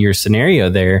kind of your scenario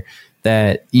there,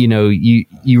 that,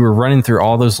 you were running through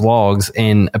all those logs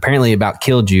and apparently about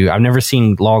killed you. I've never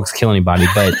seen logs kill anybody,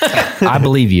 but I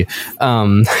believe you.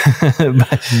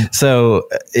 So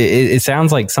it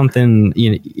sounds like something,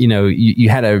 you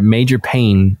had a major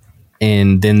pain,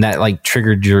 and then that like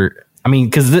triggered your, I mean,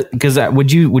 because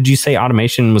would you say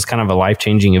automation was kind of a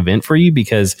life-changing event for you?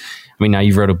 Because I mean, now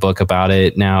you've wrote a book about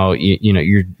it. Now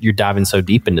you're diving so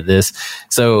deep into this.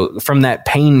 So from that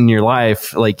pain in your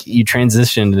life, like you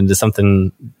transitioned into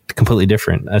something completely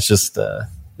different. That's just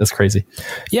that's crazy.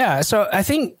 Yeah. So I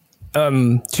think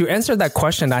to answer that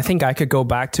question, I think I could go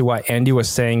back to what Andy was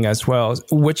saying as well,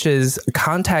 which is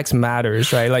context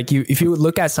matters, right? Like if you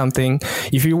look at something,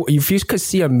 if you could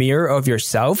see a mirror of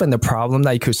yourself and the problem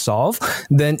that you could solve,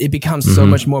 then it becomes so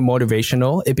much more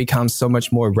motivational. It becomes so much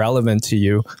more relevant to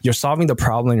you. You're solving the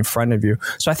problem in front of you.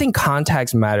 So I think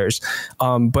context matters.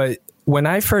 But when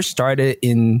I first started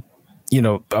in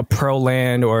a pro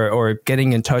land or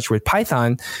getting in touch with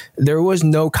Python, there was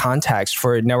no context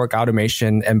for network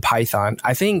automation and Python.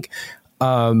 I think,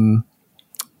 what's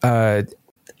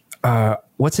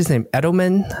his name?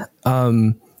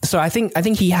 Edelman. So I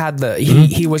think he had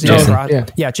he was in the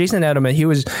process. Yeah, Jason Edelman. He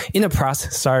was in the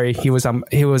process. Sorry, he was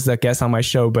the guest on my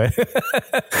show. But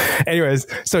anyways,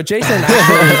 so Jason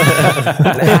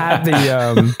actually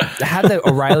had the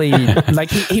O'Reilly. Like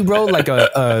he wrote like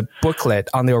a booklet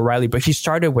on the O'Reilly, but he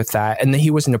started with that, and then he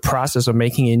was in the process of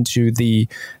making it into the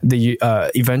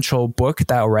eventual book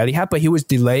that O'Reilly had. But he was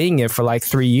delaying it for like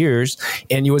 3 years,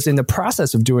 and he was in the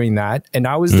process of doing that. And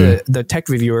I was the tech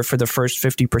reviewer for the first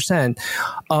 50%.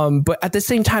 But at the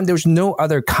same time, there was no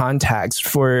other context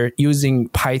for using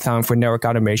Python for network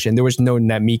automation. There was no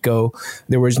NetMiko.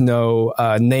 There was no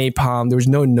Napalm. There was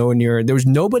no Nonir. There was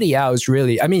nobody else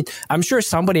really. I mean, I'm sure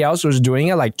somebody else was doing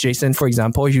it, like Jason, for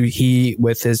example, he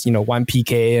with his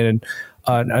 1PK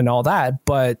and all that.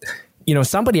 But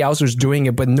somebody else was doing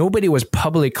it, but nobody was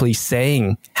publicly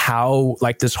saying how,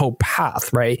 like, this whole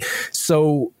path, right?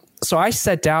 So I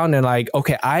sat down and like,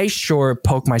 okay, I sure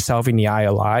poke myself in the eye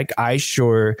a lot. I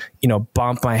sure,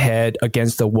 bump my head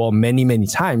against the wall many, many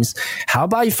times. How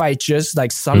about if I just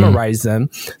like summarize them?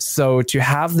 So to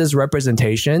have this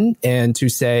representation and to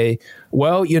say,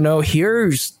 well,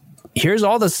 here's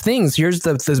all these things. Here's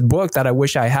this book that I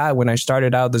wish I had when I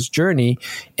started out this journey.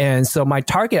 And so my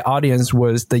target audience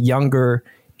was the younger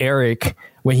Eric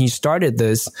when he started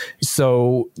this.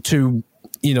 So to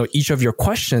each of your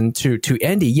question to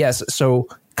Andy, yes. So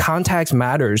context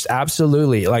matters.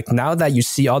 Absolutely. Like now that you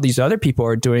see all these other people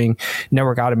are doing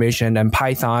network automation and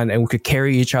Python and we could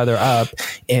carry each other up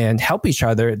and help each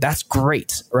other, that's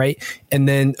great. Right. And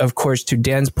then of course, to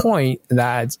Dan's point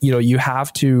that, you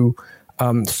have to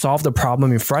solve the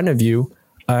problem in front of you.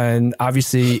 And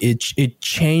obviously it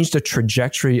changed the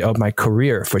trajectory of my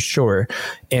career for sure.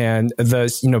 And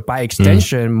thus, by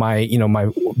extension,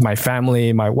 my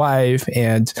family, my wife,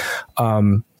 and,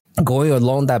 going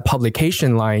along that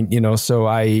publication line, so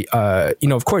I,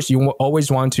 of course, you always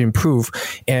want to improve,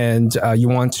 and you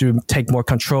want to take more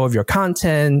control of your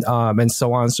content, and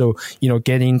so on. So,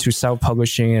 getting into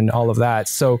self-publishing and all of that.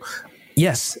 So,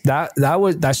 yes,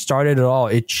 that started it all.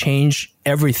 It changed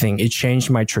everything. It changed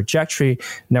my trajectory.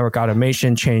 Network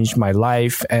automation changed my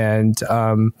life, and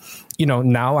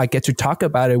now I get to talk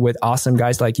about it with awesome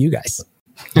guys like you guys.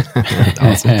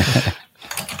 Awesome.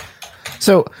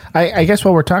 So I guess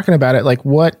while we're talking about it, like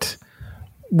what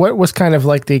was kind of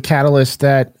like the catalyst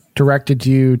that directed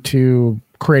you to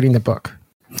creating the book?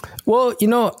 Well,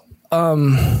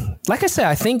 like I said,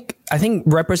 I think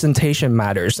representation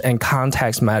matters and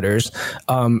context matters.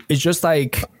 It's just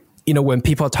like, when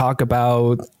people talk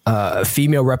about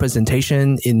female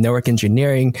representation in network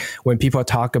engineering, when people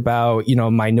talk about,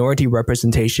 minority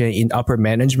representation in upper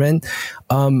management,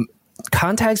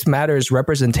 context matters,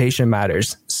 representation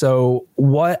matters. So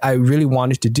what I really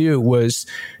wanted to do was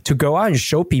to go out and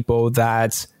show people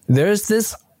that there's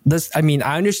this, I mean,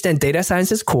 I understand data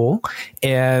science is cool,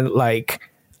 and like,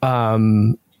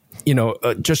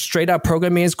 just straight up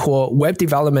programming is cool, web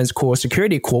development is cool,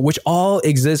 security cool, which all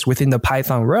exists within the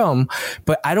Python realm.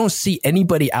 But I don't see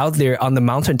anybody out there on the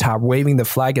mountaintop waving the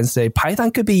flag and say Python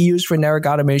could be used for network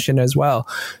automation as well.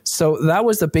 So that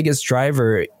was the biggest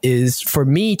driver, is for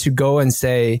me to go and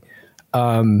say,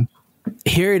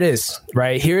 here it is,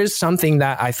 right? Here's something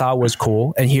that I thought was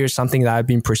cool, and here's something that I've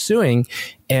been pursuing,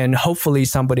 and hopefully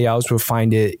somebody else will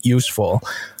find it useful.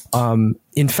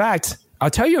 In fact, I'll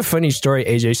tell you a funny story,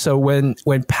 AJ. So when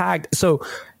so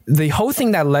the whole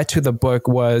thing that led to the book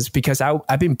was because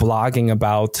I've been blogging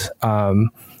about,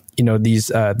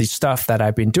 these stuff that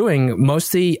I've been doing,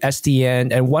 mostly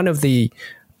SDN, and one of the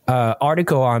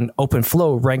article on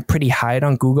OpenFlow ranked pretty high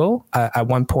on Google at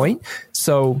one point.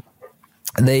 So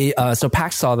so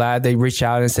Pack saw that, they reached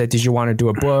out and said, did you want to do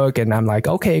a book? And I'm like,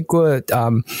 okay, good.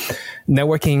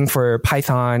 Networking for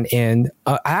Python. And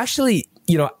I actually,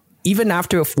 even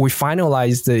after we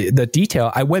finalized the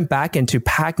detail, I went back into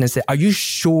Pack and said, are you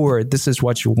sure this is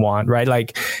what you want? Right?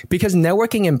 Like, because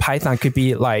networking in Python could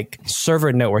be like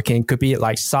server networking, could be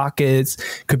like sockets,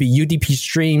 could be UDP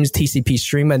streams, TCP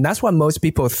stream. And that's what most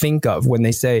people think of when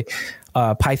they say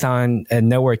Python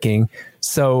and networking.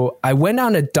 So I went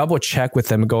on a double check with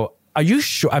them and go, are you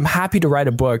sure? I'm happy to write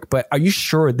a book, but are you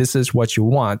sure this is what you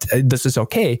want? This is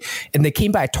okay. And they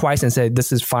came back twice and said,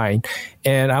 this is fine.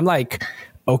 And I'm like,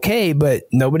 okay, but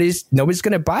nobody's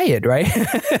going to buy it, right?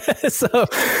 So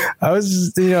I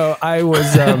was, so I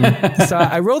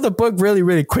wrote the book really,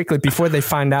 really quickly before they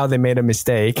find out they made a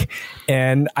mistake.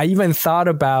 And I even thought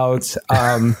about,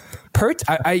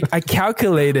 I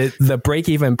calculated the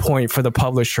break-even point for the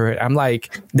publisher. I'm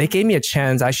like, they gave me a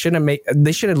chance. They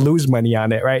shouldn't lose money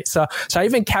on it, right? So I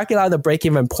even calculated the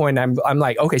break-even point. I'm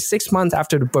like, okay, 6 months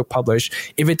after the book published,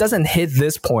 if it doesn't hit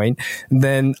this point,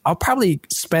 then I'll probably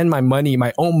spend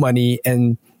my own money,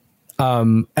 and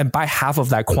buy half of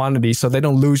that quantity so they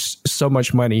don't lose so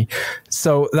much money.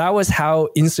 So that was how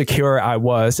insecure I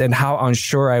was and how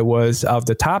unsure I was of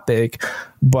the topic.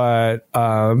 But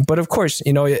of course,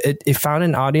 it found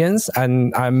an audience,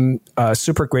 and I'm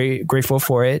super grateful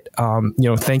for it.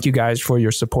 Thank you guys for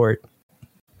your support.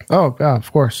 Oh,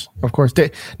 of course.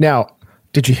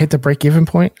 Did you hit the break-even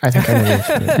point? I think I know.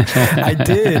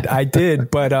 I did.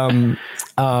 But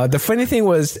the funny thing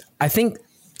was, I think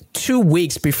 2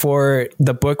 weeks before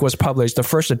the book was published, the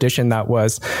first edition that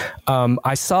was,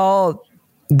 I saw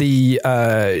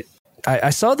the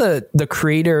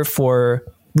creator for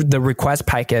the request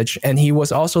package, and he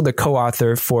was also the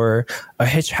co-author for a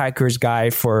Hitchhiker's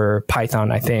Guide for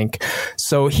Python, I think.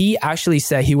 So he actually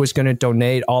said he was going to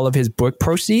donate all of his book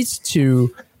proceeds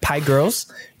to PyGirls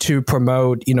to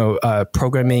promote,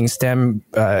 programming, STEM,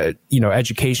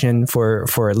 education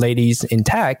for ladies in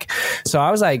tech. So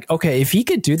I was like, okay, if he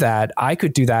could do that, I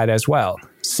could do that as well.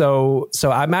 So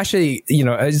I'm actually,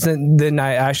 then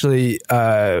I actually,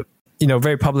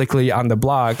 very publicly on the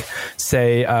blog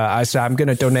say, I'm going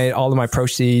to donate all of my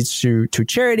proceeds to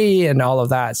charity and all of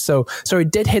that. So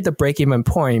it did hit the break-even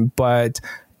point, but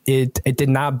it did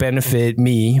not benefit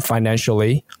me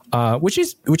financially, which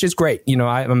is great.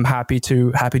 I'm happy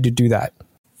to do that.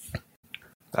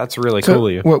 That's really cool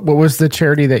of you. What was the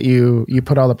charity that you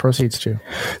put all the proceeds to?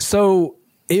 So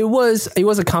it was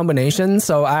a combination.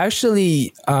 So I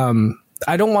actually,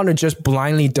 I don't want to just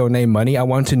blindly donate money. I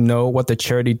want to know what the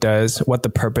charity does, what the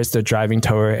purpose they're driving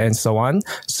toward, and so on.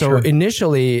 So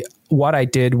Initially, what I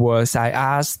did was I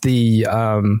asked the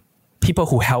people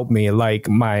who helped me, like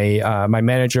my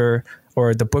manager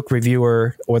or the book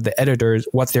reviewer or the editors,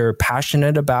 what they're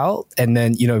passionate about. And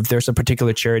then, if there's a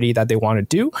particular charity that they want to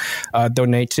do,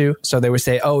 donate to. So they would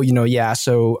say, oh, yeah,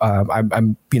 so I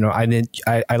like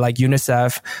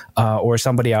UNICEF, or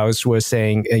somebody else was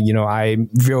saying, I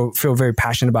feel very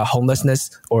passionate about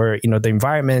homelessness or, the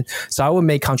environment. So I would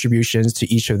make contributions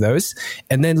to each of those.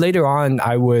 And then later on,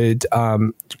 I would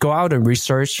go out and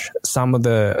research some of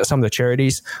the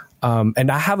charities.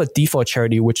 And I have a default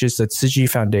charity, which is the Tzu Chi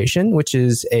Foundation, which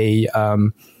is a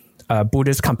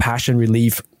Buddhist compassion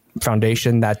relief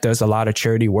foundation that does a lot of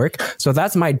charity work. So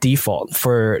that's my default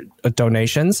for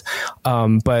donations.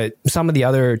 But some of the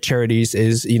other charities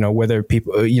is, whether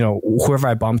people, whoever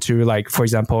I bump to, like, for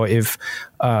example, if,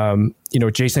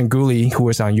 Jason Gooley, who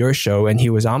was on your show and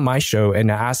he was on my show,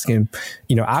 and I asked him,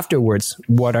 afterwards,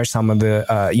 what are some of the,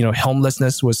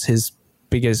 homelessness was his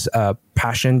biggest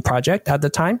passion project at the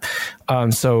time.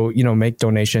 So, make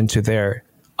donation to there.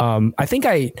 I think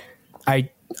I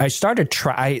started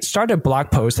a blog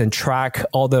post and track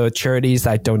all the charities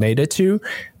I donated to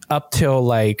up till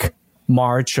like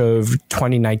March of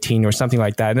 2019 or something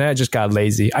like that. And then I just got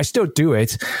lazy. I still do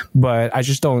it, but I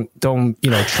just don't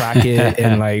track it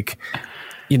and like,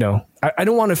 I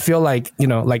don't want to feel like,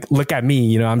 look at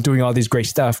me, I'm doing all these great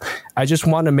stuff. I just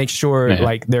want to make sure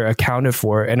like they're accounted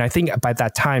for. And I think by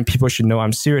that time, people should know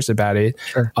I'm serious about it.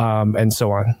 Sure. And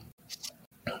so on.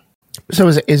 So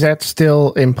is that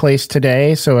still in place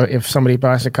today? So if somebody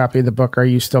buys a copy of the book, are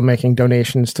you still making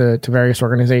donations to various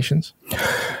organizations?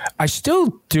 I still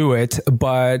do it,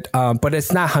 but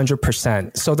it's not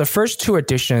 100%. So the first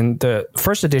the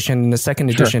first edition and the second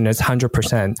edition is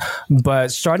 100%.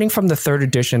 But starting from the third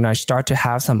edition, I start to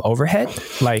have some overhead,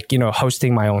 like,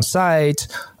 hosting my own site,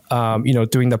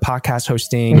 doing the podcast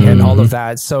hosting and all of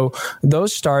that. So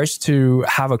those starts to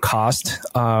have a cost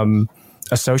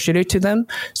associated to them.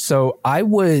 So I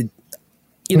would,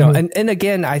 and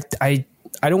again, I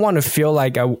don't want to feel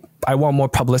like I want more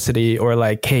publicity or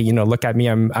like, hey, look at me,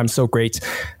 I'm so great,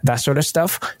 that sort of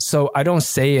stuff. So I don't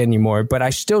say it anymore, but I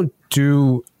still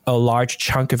do a large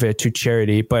chunk of it to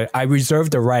charity, but I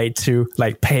reserve the right to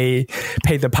like pay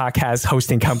the podcast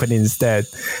hosting company instead.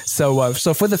 So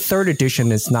for the third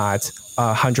edition, it's not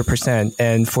 100%.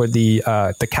 And for the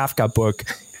Kafka book,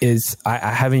 I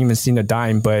haven't even seen a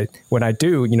dime, but when I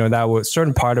do,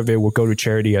 certain part of it will go to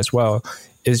charity as well.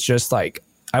 It's just like,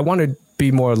 I want to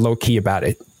be more low key about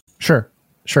it. Sure.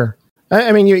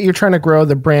 I mean, you're trying to grow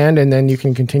the brand, and then you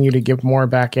can continue to give more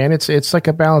back in. It's like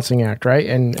a balancing act, right?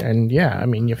 And yeah, I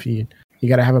mean, if you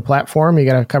got to have a platform, you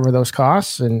got to cover those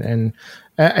costs, and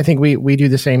I think we do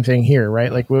the same thing here,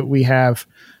 right? Like we have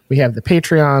the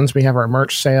Patreons, we have our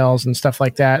merch sales and stuff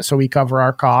like that, so we cover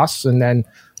our costs, and then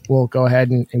we'll go ahead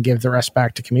and give the rest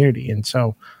back to community. And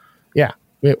so, yeah,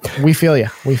 we feel you.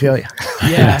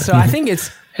 Yeah. So I think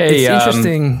it's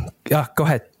interesting. Go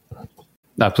ahead.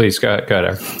 No, please go ahead,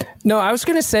 Eric. No, I was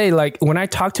going to say, like, when I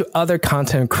talk to other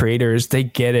content creators, they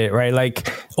get it, right?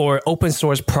 Like, or open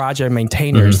source project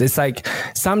maintainers. It's like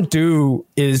some dude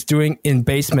is doing in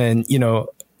basement,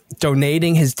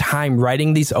 donating his time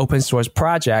writing these open source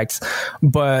projects,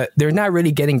 but they're not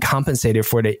really getting compensated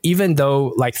for it, even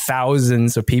though like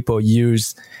thousands of people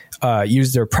use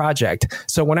their project.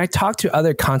 So when I talk to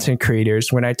other content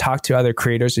creators, when I talk to other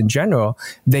creators in general,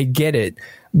 they get it.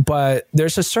 But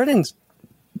there's a certain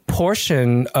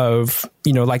portion of,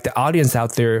 like the audience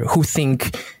out there who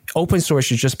think open source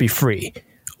should just be free,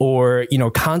 or,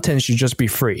 content should just be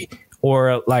free,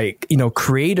 or like,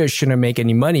 creators shouldn't make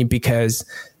any money because,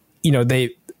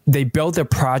 they build their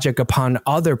project upon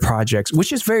other projects,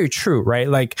 which is very true, right?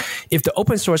 Like if the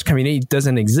open source community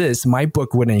doesn't exist, my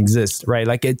book wouldn't exist, right?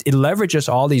 Like it leverages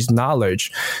all these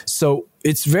knowledge. So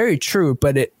it's very true,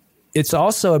 but it's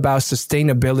also about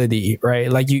sustainability,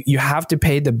 right? Like you have to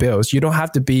pay the bills. You don't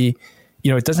have to be,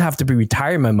 it doesn't have to be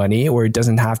retirement money, or it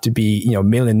doesn't have to be,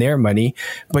 millionaire money,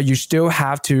 but you still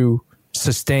have to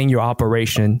sustain your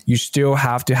operation. You still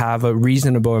have to have a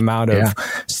reasonable amount of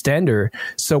standard.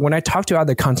 So when I talk to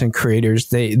other content creators,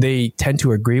 they tend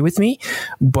to agree with me,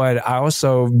 but I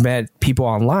also met people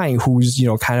online who's,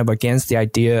 kind of against the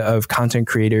idea of content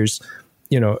creators,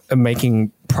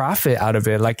 making profit out of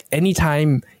it. Like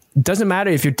anytime, doesn't matter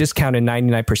if you're discounted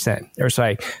 99%, or it's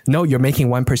like, no, you're making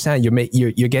 1%.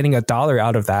 You're getting $1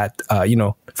 out of that,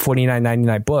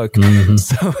 $49.99 book.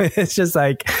 So it's just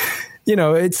like, I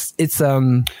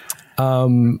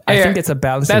think it's a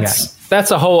balancing act.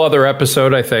 That's a whole other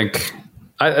episode, I think.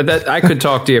 I could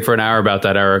talk to you for an hour about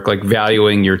that, Eric, like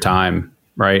valuing your time,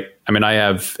 right? I mean, I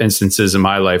have instances in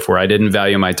my life where I didn't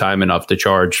value my time enough to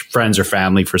charge friends or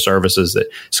family for services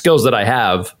skills that I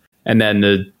have. And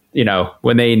then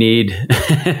when they need,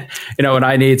 when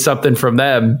I need something from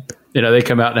them, they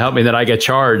come out and help me, then I get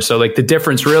charged. So like the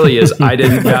difference really is I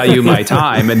didn't value my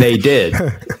time and they did,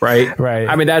 right? Right.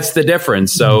 I mean, that's the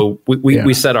difference. So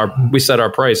we set our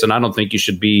price, and I don't think you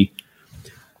should be.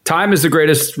 Time is the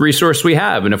greatest resource we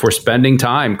have. And if we're spending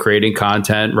time creating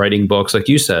content, writing books, like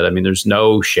you said, I mean, there's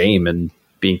no shame in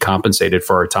being compensated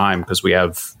for our time because we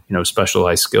have,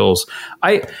 specialized skills.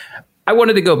 I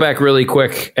wanted to go back really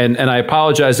quick, and I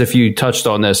apologize if you touched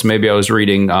on this. Maybe I was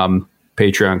reading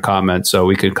Patreon comments, so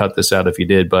we could cut this out if you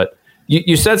did. But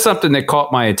you said something that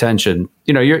caught my attention.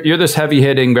 You're this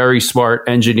heavy-hitting, very smart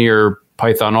engineer,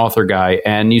 Python author guy,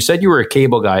 and you said you were a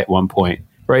cable guy at one point,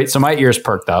 right? So my ears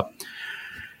perked up.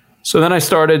 So then I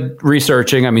started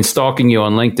researching, stalking you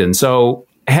on LinkedIn. So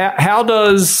how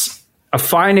does a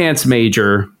finance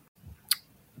major,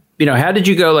 how did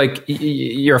you go, like,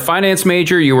 you're a finance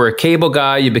major, you were a cable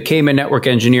guy, you became a network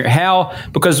engineer. How?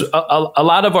 Because a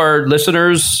lot of our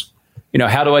listeners,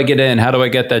 how do I get in? How do I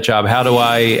get that job? How do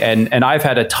I, and I've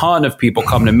had a ton of people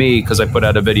come to me because I put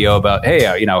out a video about,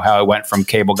 hey, how I went from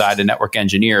cable guy to network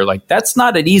engineer. Like, that's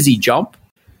not an easy jump.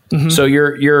 Mm-hmm. So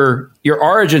your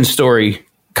origin story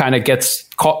kind of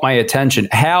caught my attention.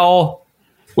 How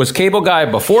was cable guy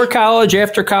before college,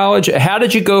 after college? How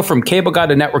did you go from cable guy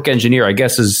to network engineer, I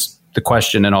guess is the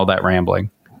question in all that rambling.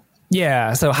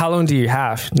 Yeah. So how long do you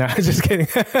have? No, just kidding.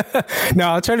 No,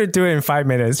 I'll try to do it in 5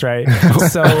 minutes. Right.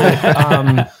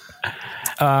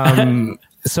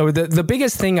 So the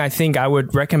biggest thing I think I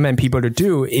would recommend people to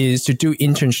do is to do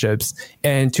internships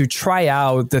and to try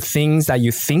out the things that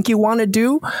you think you want to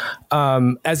do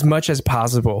as much as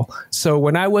possible. So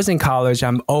when I was in college,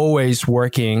 I'm always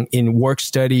working in work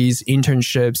studies,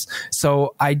 internships.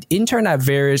 So I interned at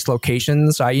various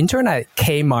locations. I interned at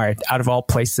Kmart out of all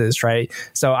places, right?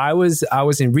 So I was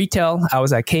in retail. I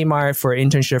was at Kmart for an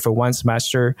internship for 1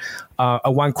 semester,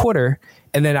 1 quarter.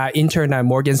 And then I interned at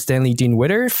Morgan Stanley Dean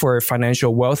Witter for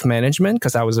financial wealth management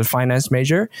because I was a finance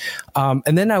major.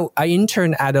 And then I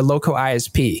interned at a local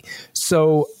ISP.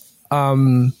 So,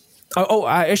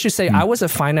 I should say I was a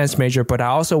finance major, but I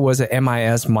also was an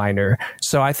MIS minor.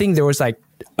 So I think there was like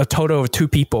a total of 2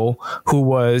 people who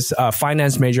was a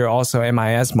finance major, also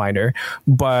MIS minor.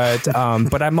 But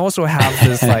I'm also have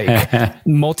this like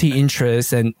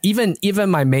multi-interest, and even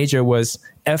my major was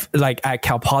at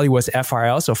Cal Poly was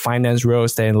FRL, so finance, real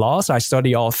estate, and law. So I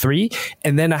study all 3,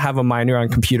 and then I have a minor on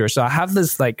computer. So I have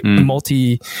this like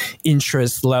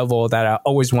multi-interest level that I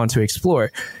always want to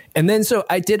explore. And then so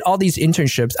I did all these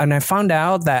internships, and I found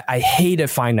out that I hated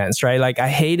finance, right? Like I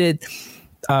hated.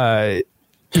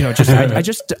 I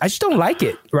just don't like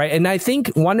it, right? And I think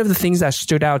one of the things that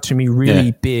stood out to me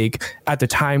really big at the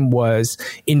time was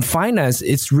in finance,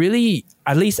 it's really,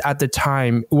 at least at the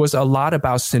time, it was a lot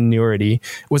about seniority.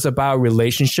 It was about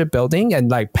relationship building and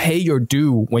like pay your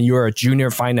due when you're a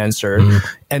junior financer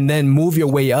and then move your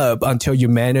way up until you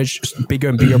manage bigger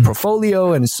and bigger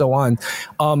portfolio and so on.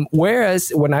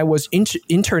 Whereas when I was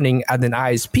interning at an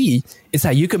ISP, it's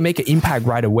like you could make an impact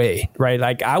right away, right?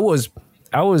 Like I was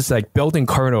like building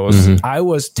kernels. I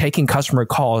was taking customer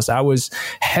calls. I was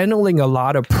handling a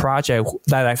lot of projects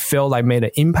that I feel like made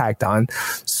an impact on.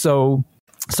 So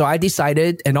I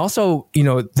decided, and also,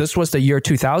 this was the year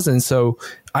 2000. So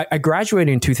I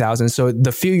graduated in 2000. So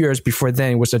the few years before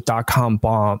then was a dot-com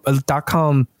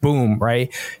boom, right?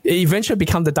 It eventually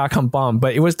became the dot-com bomb,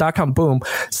 but it was dot-com boom.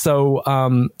 So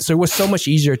it was so much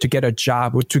easier to get a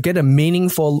job, to get a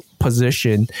meaningful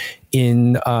position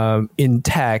in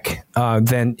tech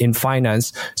than in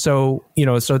finance. So,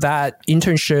 so that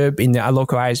internship in the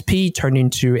local ISP turned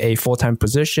into a full-time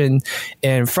position.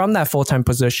 And from that full-time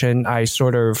position, I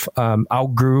sort of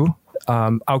outgrew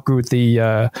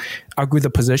the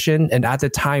position. And at the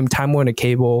time, Time Warner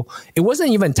Cable, it wasn't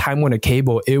even Time Warner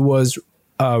Cable, it was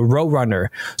Roadrunner.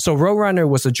 So Roadrunner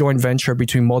was a joint venture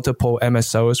between multiple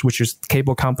MSOs, which is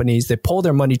cable companies. They pull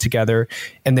their money together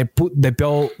and they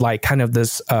build like kind of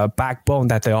this backbone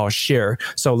that they all share.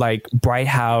 So like Bright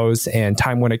House and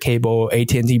Time Warner Cable,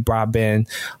 AT&T Broadband,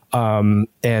 and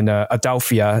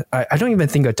Adelphia. I don't even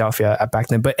think Adelphia back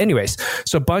then, but anyways,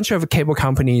 so a bunch of cable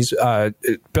companies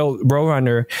built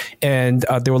Roadrunner, and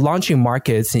they were launching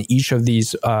markets in each of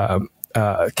these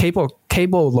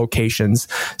cable locations.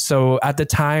 So at the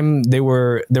time they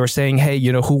were saying, hey,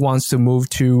 who wants to move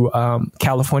to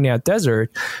California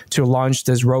desert to launch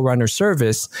this Roadrunner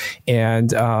service?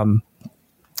 And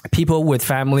people with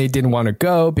family didn't want to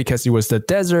go because it was the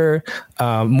desert.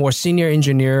 More senior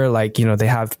engineer, like, they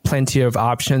have plenty of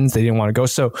options. They didn't want to go.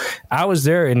 So I was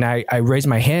there and I raised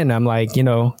my hand. I'm like,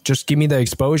 just give me the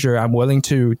exposure. I'm willing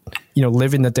to,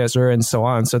 live in the desert and so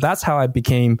on. So that's how I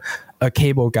became a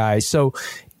cable guy. So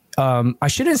I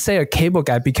shouldn't say a cable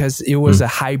guy because it was a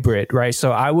hybrid, right?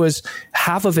 So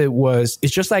half of it was,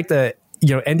 it's just like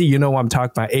Andy, what I'm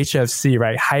talking about, HFC,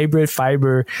 right? Hybrid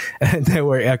fiber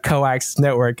network, a coax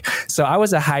network. So I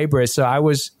was a hybrid. So I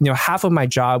was, half of my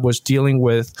job was dealing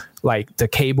with like the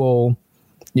cable,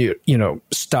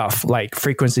 stuff like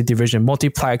frequency division,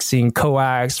 multiplexing,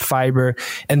 coax, fiber.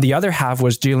 And the other half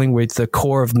was dealing with the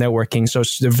core of networking. So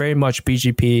it's very much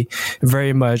BGP,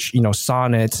 very much,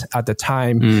 Sonnet at the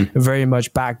time, very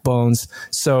much backbones.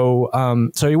 So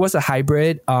it was a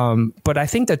hybrid. But I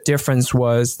think the difference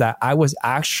was that I was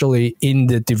actually in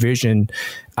the division.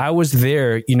 I was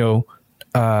there,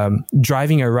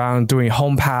 driving around doing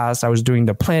home pass. I was doing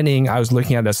the planning. I was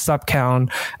looking at the sub count.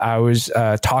 I was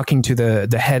talking to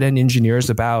the head end engineers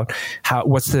about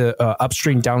what's the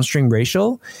upstream downstream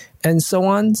ratio and so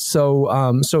on.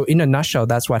 So in a nutshell,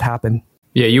 that's what happened.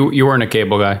 Yeah, you weren't a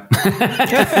cable guy.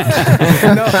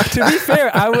 No, to be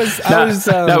fair, I was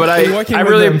working I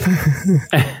with really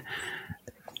them.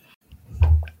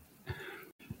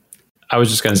 I was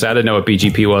just going to say I didn't know what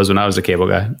BGP was when I was a cable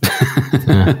guy.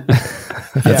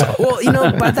 Yeah.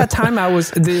 Well, by that time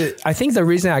I think the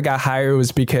reason I got hired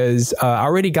was because I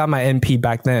already got my MP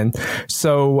back then.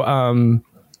 So,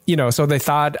 so they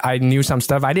thought I knew some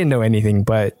stuff. I didn't know anything,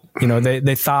 but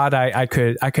they thought I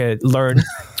could learn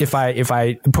if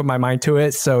I put my mind to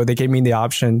it. So they gave me the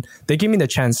option. They gave me the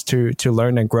chance to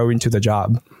learn and grow into the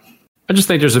job. I just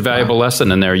think there's a valuable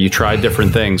lesson in there. You try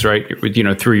different things, right?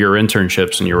 Through your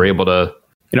internships, and you're able to,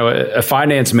 a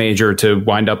finance major to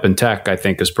wind up in tech, I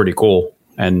think is pretty cool.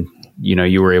 And,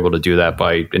 you were able to do that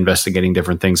by investigating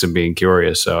different things and being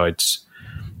curious. So it's,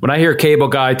 when I hear cable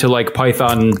guy to like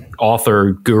Python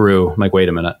author guru, I'm like, wait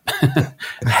a minute,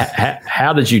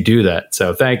 how did you do that?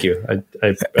 So thank you.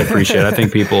 I appreciate it. I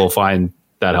think people will find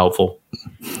that helpful.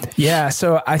 Yeah.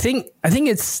 So I think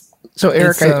it's, so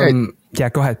Eric, yeah,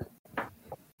 go ahead.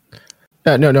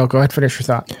 No, go ahead. Finish your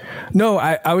thought. No,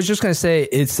 I was just going to say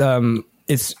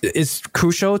it's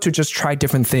crucial to just try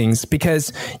different things,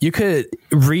 because you could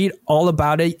read all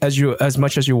about it as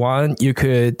much as you want. You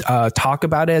could talk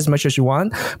about it as much as you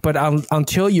want, but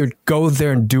until you go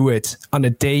there and do it on a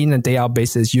day in and day out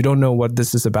basis, you don't know what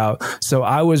this is about. So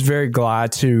I was very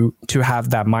glad to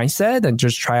have that mindset and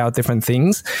just try out different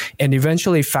things, and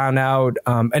eventually found out.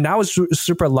 And I was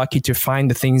super lucky to find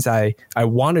the things I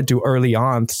want to do early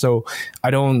on. So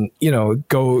I don't,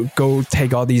 go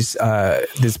take all these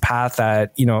this path that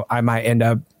I might end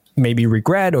up maybe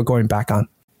regret or going back on.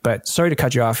 But sorry to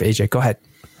cut you off, AJ. Go ahead.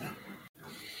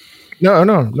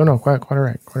 No. Quite all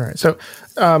right. So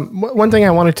one thing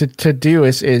I wanted to do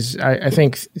is I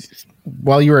think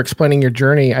while you were explaining your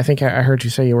journey, I think I heard you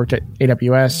say you worked at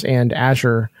AWS and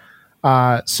Azure.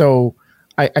 So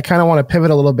I kind of want to pivot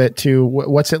a little bit to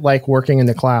what's it like working in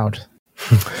the cloud?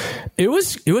 It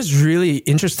was really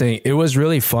interesting. It was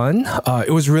really fun.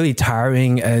 It was really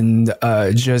tiring and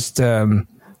just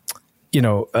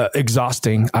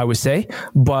exhausting, I would say.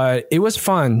 But it was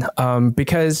fun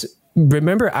because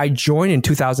remember, I joined in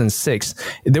 2006.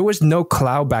 There was no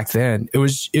cloud back then.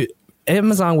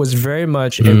 Amazon was very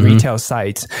much a retail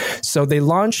site. So they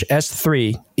launched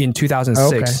S3 in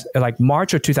 2006, like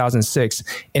March of 2006.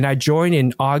 And I joined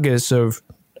in August of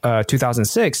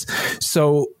 2006.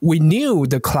 So we knew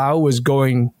the cloud was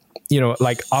going,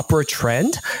 like upward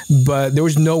trend, but there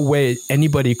was no way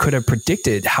anybody could have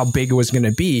predicted how big it was going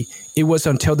to be. It was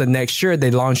until the next year they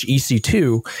launched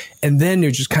EC2, and then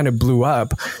it just kind of blew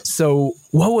up. So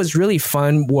what was really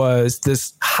fun was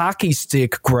this hockey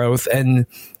stick growth. And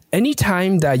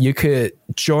anytime that you could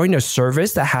join a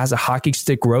service that has a hockey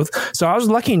stick growth. So I was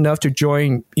lucky enough to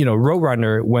join,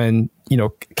 Roadrunner when,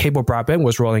 cable broadband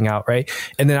was rolling out, right?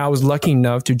 And then I was lucky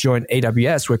enough to join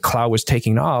AWS where cloud was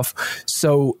taking off.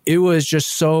 So it was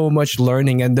just so much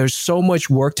learning, and there's so much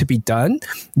work to be done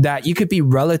that you could be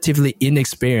relatively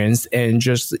inexperienced and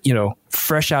just,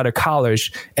 fresh out of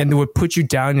college, and it would put you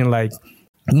down in like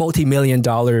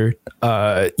multi-million-dollar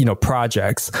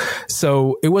projects.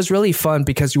 So it was really fun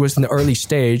because it was in the early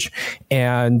stage,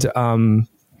 and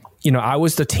I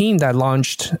was the team that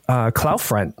launched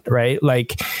CloudFront, right?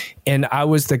 And I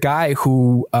was the guy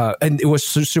who and it was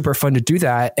super fun to do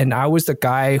that, and I was the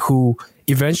guy who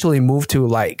eventually moved to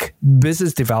like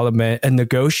business development and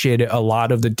negotiated a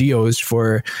lot of the deals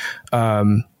for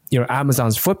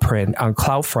Amazon's footprint on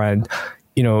CloudFront.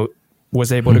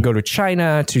 was able to go to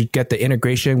China to get the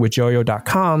integration with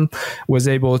Joyo.com, was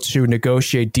able to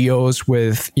negotiate deals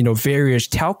with, various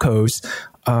telcos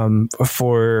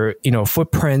for,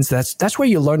 footprints. That's where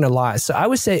you learn a lot. So I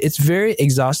would say it's very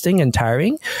exhausting and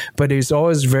tiring, but it's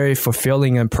always very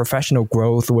fulfilling, and professional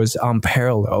growth was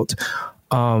unparalleled.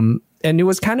 And it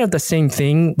was kind of the same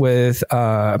thing with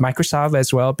Microsoft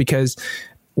as well, because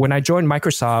when I joined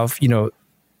Microsoft,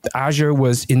 Azure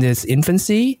was in its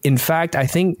infancy. In fact, I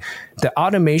think the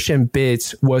automation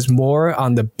bit was more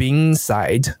on the Bing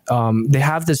side. They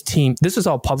have this team. This is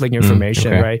all public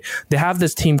information, right? They have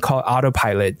this team called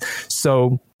Autopilot.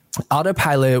 So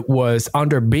Autopilot was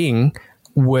under Bing,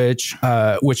 which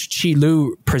Qi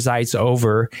Lu presides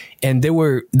over, and they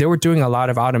were doing a lot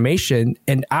of automation.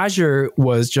 And Azure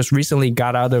was just recently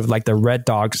got out of like the Red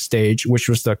Dog stage, which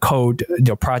was the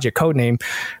project code name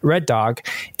Red Dog,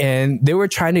 and they were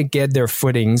trying to get their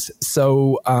footings.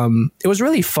 So it was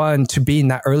really fun to be in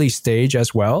that early stage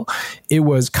as well. It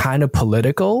was kind of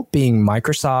political, being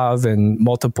Microsoft and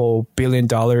multiple $billion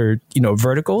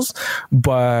verticals,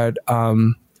 but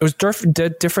it was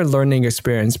different learning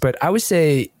experience, but I would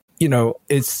say,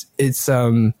 it's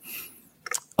a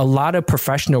lot of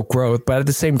professional growth, but at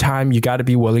the same time, you got to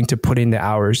be willing to put in the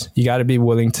hours. You got to be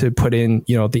willing to put in,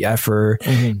 the effort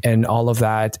and all of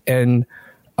that. And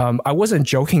I wasn't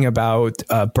joking about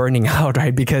burning out,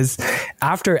 right? Because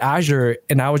after Azure,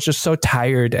 and I was just so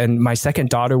tired, and my second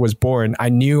daughter was born, I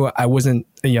knew I wasn't,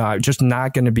 just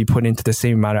not going to be put into the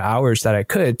same amount of hours that I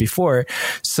could before.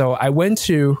 So I went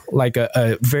to like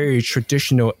a very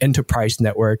traditional enterprise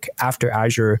network after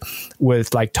Azure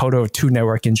with like total of 2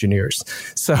 network engineers.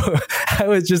 So I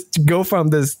would just go from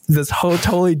this whole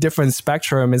totally different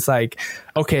spectrum. It's like,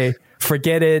 okay,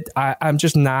 forget it. I'm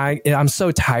just not, I'm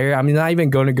so tired. I'm not even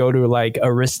going to go to like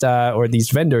Arista or these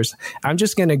vendors. I'm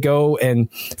just going to go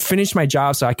and finish my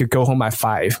job so I could go home at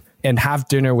 5 and have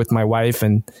dinner with my wife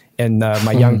and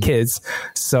my young kids.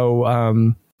 So,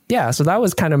 so that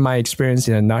was kind of my experience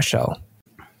in a nutshell.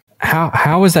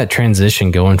 How was that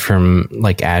transition going from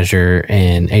like Azure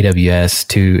and AWS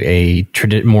to a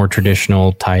more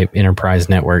traditional type enterprise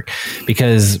network?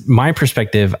 Because my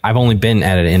perspective, I've only been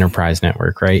at an enterprise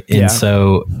network, right? And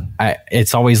so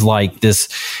it's always like this.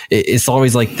 It's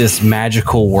always like this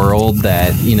magical world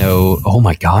that oh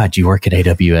my God, you work at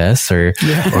AWS or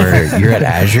you're at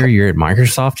Azure, you're at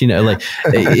Microsoft,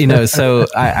 So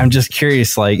I'm just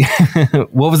curious, like,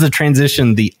 what was the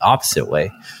transition the opposite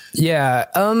way? Yeah,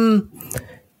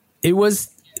 it was.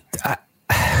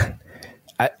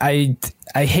 I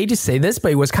hate to say this,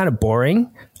 but it was kind of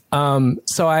boring.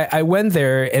 So I went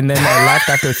there and then I left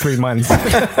after 3 months. Don't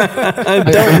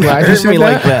hurt me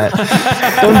like that.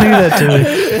 Don't do that to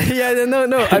me. Yeah,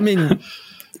 no. I mean,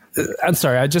 I'm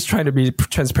sorry. I'm just trying to be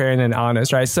transparent and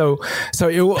honest, right? So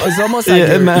it was almost like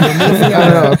you're moving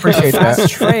on a fast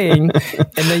train,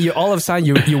 and then you all of a sudden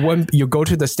you go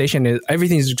to the station and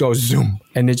everything just goes zoom,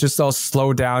 and it just all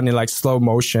slow down in like slow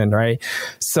motion, right?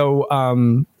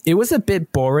 So it was a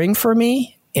bit boring for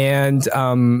me. And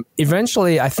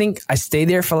eventually, I think I stayed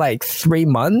there for like 3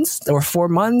 months or 4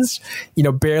 months,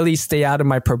 barely stay out of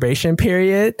my probation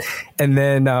period. And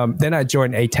then I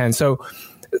joined A10. So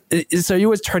it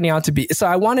was turning out to be, so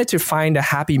I wanted to find a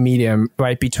happy medium,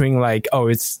 right? Between like,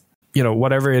 it's,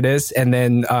 whatever it is. And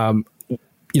then,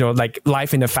 like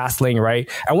life in the fast lane, right?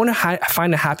 I want to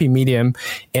find a happy medium.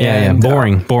 And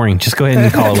boring. Just go ahead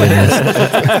and call it what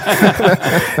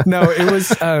it is. No,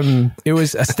 it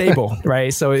was a stable,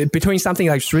 right? So between something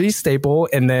like really stable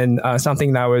and then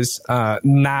something that was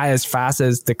not as fast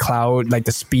as the cloud, like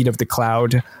the speed of the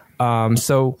cloud.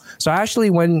 So I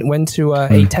actually went to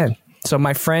A10. So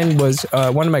my friend was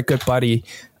one of my good buddy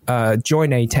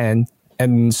joined A10.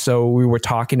 And so we were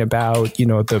talking about,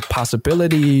 the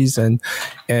possibilities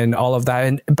and all of that.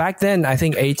 And back then, I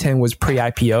think A10 was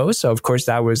pre-IPO. So of course,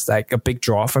 that was like a big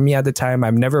draw for me at the time.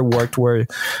 I've never worked for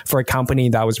a company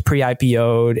that was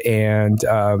pre-IPO'd and,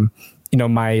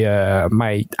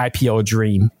 my IPO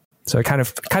dream. So I kind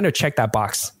of checked that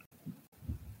box.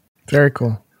 Very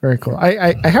cool. Very cool.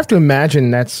 I have to imagine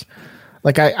that's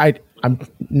like, I'm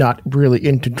not really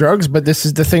into drugs, but this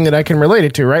is the thing that I can relate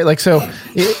it to, right? Like, so,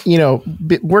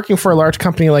 working for a large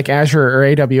company like Azure or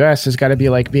AWS has got to be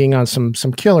like being on some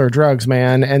killer drugs,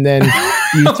 man. And then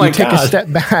you take a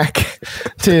step back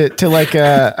to like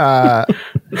a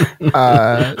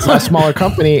smaller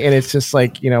company, and it's just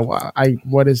like,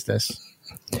 what is this?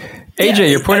 AJ,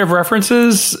 your point of reference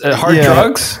is hard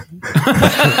drugs?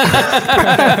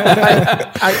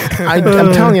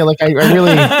 I'm telling you, like I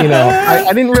really,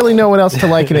 I didn't really know what else to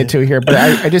liken it to here, but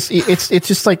it's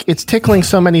just like it's tickling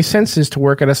so many senses to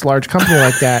work at a large company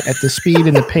like that at the speed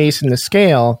and the pace and the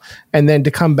scale, and then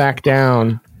to come back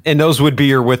down. And those would be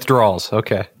your withdrawals.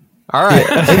 Okay. All right.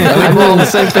 I'm all on the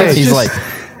same page.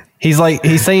 He's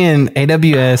saying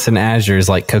AWS and Azure is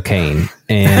like cocaine,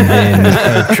 and then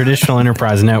a traditional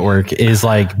enterprise network is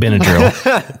like Benadryl.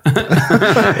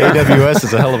 AWS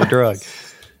is a hell of a drug.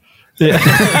 Yeah.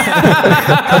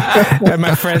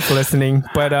 My friends listening,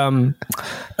 but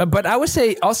I would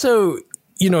say also,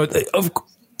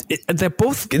 they're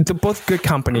both good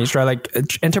companies, right? Like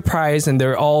enterprise, and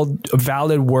they're all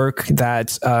valid work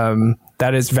that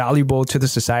is valuable to the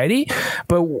society.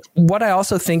 But what I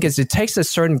also think is it takes a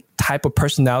certain type of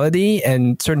personality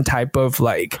and certain type of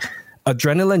like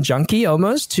adrenaline junkie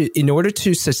almost in order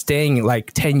to sustain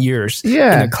like 10 years in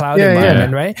a cloud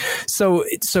environment, right? So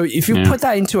if you put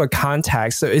that into a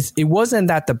context, so it wasn't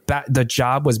that the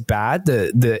job was bad,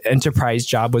 the enterprise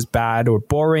job was bad or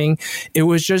boring. It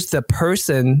was just the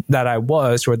person that I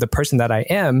was, or the person that I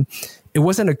am, it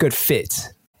wasn't a good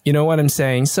fit. You know what I'm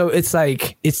saying? So it's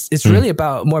like it's really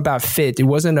more about fit. It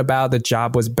wasn't about the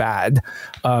job was bad.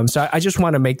 So I just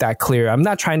want to make that clear. I'm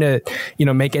not trying to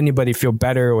make anybody feel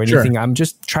better or anything. Sure. I'm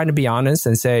just trying to be honest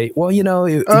and say, well, no.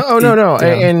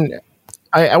 And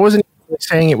I wasn't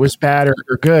saying it was bad or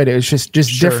good. It was just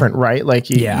sure. Different, right?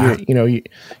 Like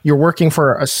you're working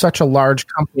for such a large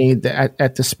company that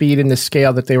at the speed and the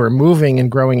scale that they were moving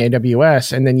and growing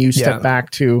AWS, and then you step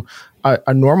back to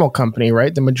a normal company,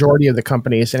 right? The majority of the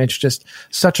companies, and it's just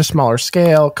such a smaller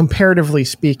scale, comparatively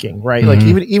speaking, right?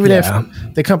 Mm-hmm. Like even if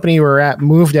the company you were at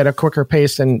moved at a quicker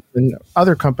pace than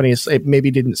other companies, it maybe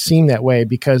didn't seem that way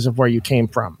because of where you came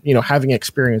from, having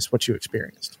experienced what you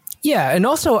experienced. Yeah, and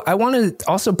also I want to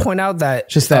also point out that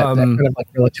just that kind of like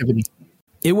relativity.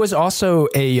 It was also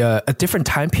a different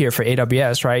time period for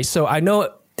AWS, right? So I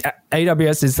know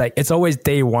AWS is like, it's always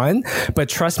day one, but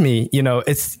trust me,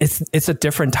 it's a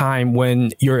different time when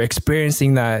you're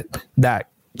experiencing that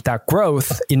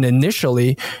growth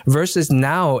initially versus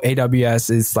now AWS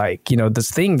is like,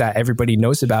 this thing that everybody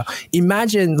knows about.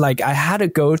 Imagine like I had to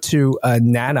go to a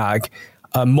NANOG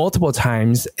multiple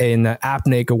times in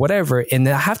AppNIC or whatever, and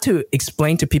I have to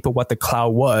explain to people what the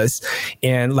cloud was.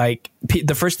 And like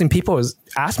the first thing people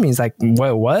ask me is like,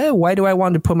 what? Why do I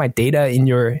want to put my data on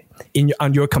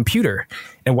your computer?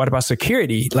 And what about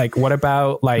security? Like, what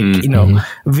about like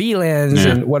VLANs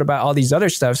and what about all these other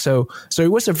stuff? So it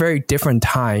was a very different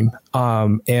time.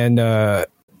 It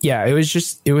was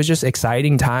just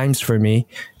exciting times for me.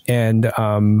 And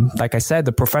like I said,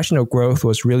 the professional growth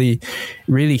was really,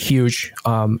 really huge.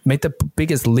 Made the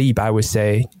biggest leap, I would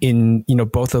say, in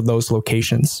both of those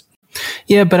locations.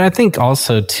 Yeah, but I think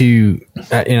also too,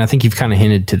 and I think you've kind of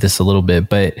hinted to this a little bit,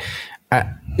 but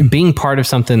being part of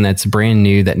something that's brand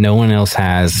new that no one else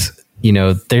has,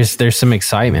 there's some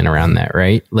excitement around that,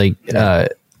 right? Like,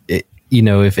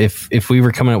 if we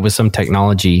were coming up with some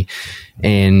technology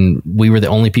and we were the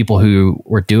only people who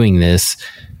were doing this,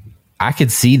 I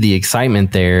could see the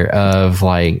excitement there of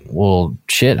like, well,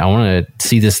 shit, I want to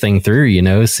see this thing through, be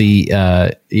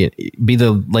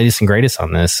the latest and greatest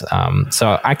on this.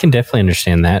 So I can definitely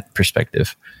understand that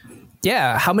perspective.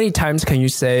 Yeah. How many times can you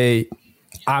say,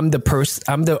 I'm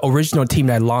the original team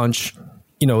that launched,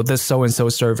 this so-and-so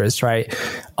service, right?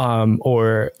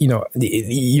 You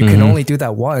can only do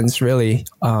that once, really.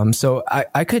 So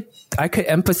I could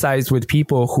empathize with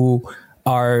people who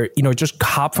are just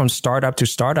hop from startup to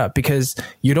startup, because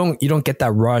you don't get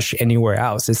that rush anywhere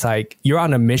else. It's like you're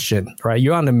on a mission, right?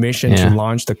 You're on a mission to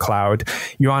launch the cloud.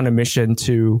 You're on a mission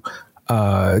to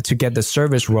get the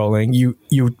service rolling. You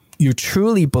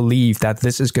truly believe that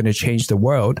this is going to change the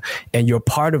world, and you're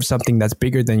part of something that's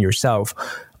bigger than yourself.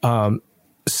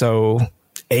 So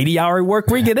 80-hour work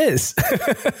week it is.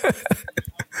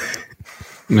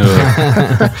 No.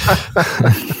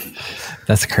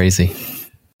 That's crazy.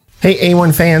 Hey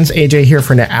A1 fans, AJ here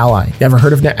for NetAlly. Never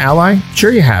heard of NetAlly?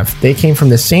 Sure you have. They came from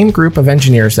the same group of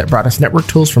engineers that brought us network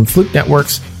tools from Fluke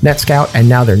Networks, NetScout, and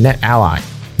now they're NetAlly.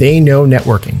 They know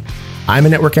networking. I'm a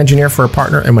network engineer for a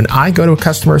partner, and when I go to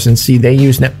customers and see they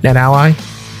use NetAlly,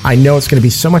 I know it's going to be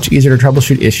so much easier to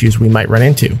troubleshoot issues we might run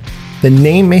into. The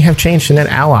name may have changed to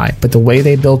NetAlly, but the way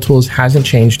they build tools hasn't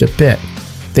changed a bit.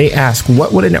 They ask,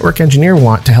 what would a network engineer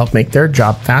want to help make their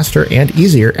job faster and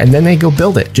easier, and then they go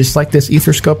build it, just like this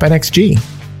Etherscope NXG.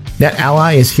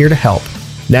 NetAlly is here to help.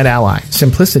 NetAlly,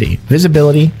 simplicity,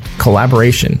 visibility,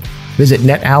 collaboration. Visit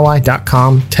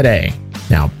netally.com today.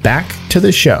 Now back to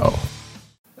the show.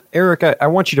 Eric, I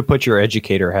want you to put your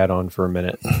educator hat on for a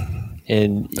minute.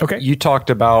 And Okay. you talked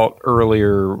about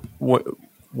earlier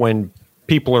when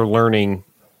people are learning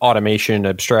automation,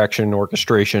 abstraction,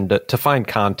 orchestration to find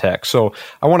context. So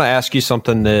I want to ask you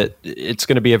something that it's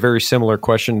going to be a very similar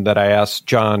question that I asked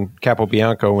John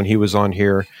Capobianco when he was on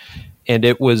here. And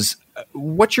it was,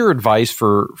 what's your advice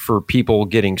for people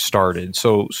getting started?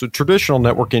 So traditional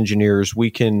network engineers,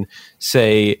 we can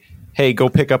say, hey, go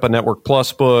pick up a Network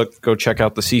Plus book, go check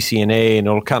out the CCNA, and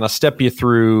it'll kind of step you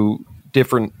through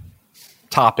different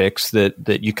topics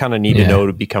that you kind of need to know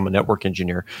to become a network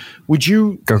engineer. Would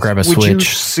you go grab a would switch? You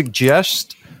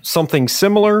suggest something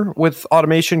similar with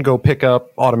automation? Go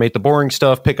automate the boring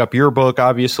stuff, pick up your book,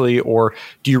 obviously, or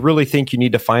do you really think you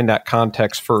need to find that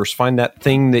context first? Find that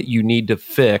thing that you need to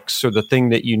fix or the thing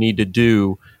that you need to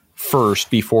do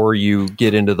first before you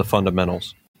get into the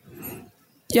fundamentals?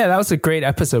 Yeah, that was a great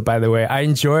episode, by the way. I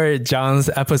enjoyed John's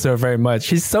episode very much.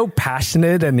 He's so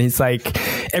passionate and he's like,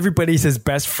 everybody's his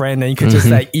best friend. And you could just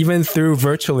like, even through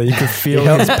virtually, you could feel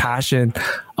his passion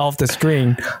off the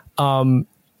screen.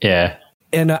 Yeah.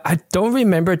 And I don't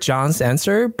remember John's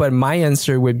answer, but my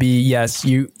answer would be yes.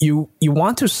 You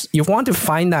want to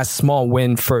find that small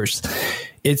win first.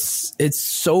 It's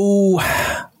so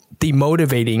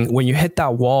demotivating when you hit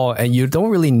that wall and you don't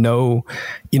really know,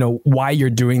 why you're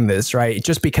doing this, right?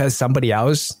 Just because somebody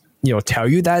else, tell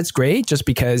you that it's great, just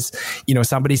because,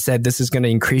 somebody said this is going to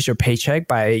increase your paycheck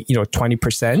by,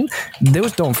 20%.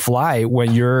 Those don't fly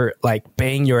when you're like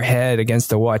banging your head against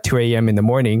the wall at 2 a.m. in the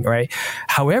morning, right?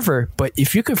 However, but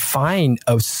if you could find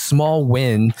a small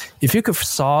win, if you could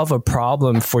solve a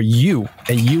problem for you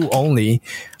and you only,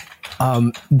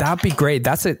 that'd be great.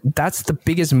 That's the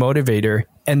biggest motivator.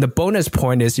 And the bonus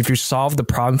point is if you solve the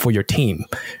problem for your team,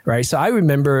 right? So I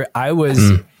remember I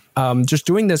was just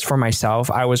doing this for myself.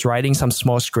 I was writing some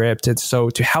small script. And so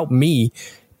to help me,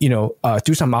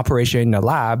 do some operation in the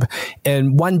lab.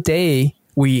 And one day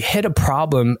we hit a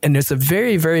problem, and it's a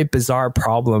very, very bizarre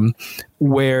problem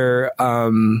where,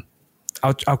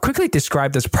 I'll quickly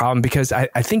describe this problem because I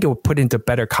think it will put into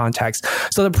better context.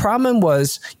 So the problem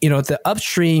was, the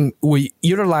upstream, we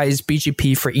utilize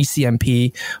BGP for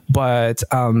ECMP, but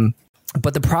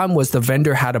the problem was the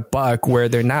vendor had a bug where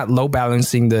they're not load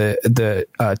balancing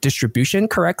the distribution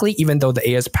correctly, even though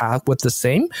the AS path was the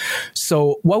same.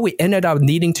 So what we ended up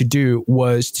needing to do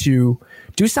was to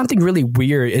do something really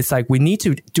weird. It's like we need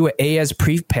to do an AS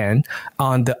prepend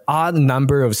on the odd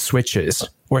number of switches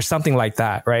or something like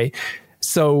that, right?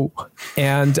 So,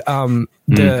 and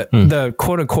the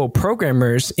quote unquote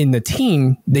programmers in the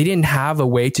team, they didn't have a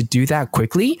way to do that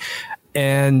quickly.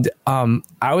 And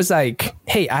I was like,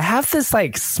 hey, I have this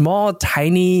like small,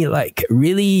 tiny, like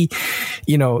really,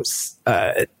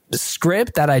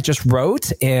 script that I just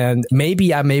wrote, and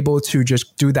maybe I'm able to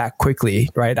just do that quickly,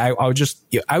 right? I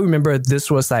remember this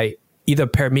was like either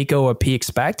Paramico or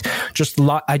pexpect.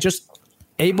 I just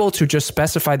able to just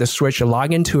specify the switch,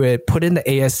 log into it, put in the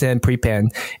ASN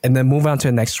prepend, and then move on to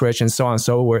the next switch, and so on and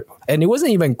so forth. And it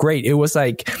wasn't even great. It was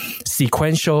like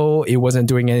sequential. It wasn't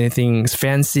doing anything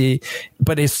fancy,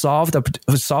 but it solved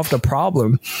the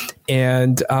problem.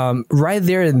 And right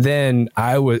there and then,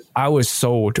 I was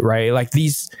sold. Right, like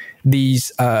these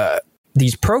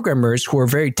programmers who are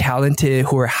very talented,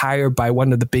 who are hired by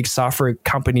one of the big software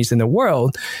companies in the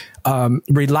world,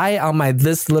 rely on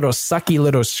this little sucky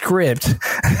little script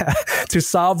to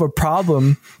solve a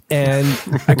problem. And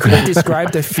I couldn't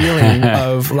describe the feeling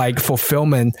of like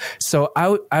fulfillment. So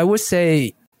I would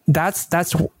say that's,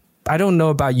 I don't know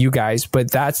about you guys, but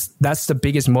that's the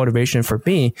biggest motivation for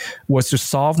me, was to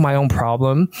solve my own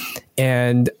problem.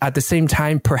 And at the same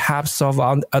time, perhaps solve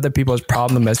other people's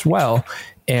problem as well.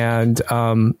 And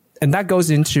that goes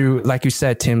into, like you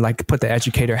said, Tim, like put the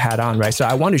educator hat on, right? So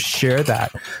I want to share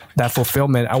that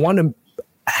fulfillment. I want to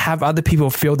have other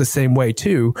people feel the same way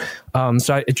too.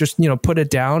 So I just, put it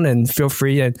down and feel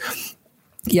free. And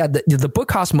yeah, the book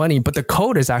costs money, but the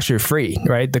code is actually free,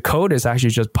 right? The code is actually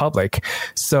just public.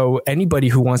 So anybody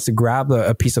who wants to grab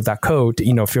a piece of that code,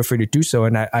 feel free to do so.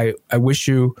 And I wish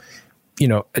you,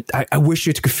 I wish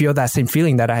you could feel that same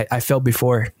feeling that I felt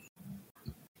before.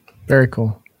 Very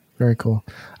cool. Very cool.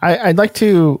 I'd like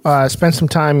to spend some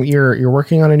time. You're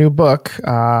working on a new book,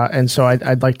 and so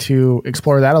I'd like to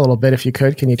explore that a little bit. If you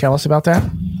could, can you tell us about that?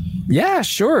 Yeah,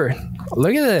 sure.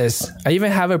 Look at this. I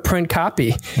even have a print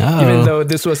copy, even though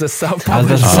this was a self-published.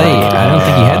 I was about to say, I don't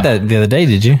think you had that the other day,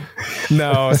 did you?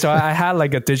 No, so I had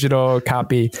like a digital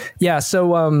copy. Yeah,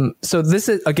 so this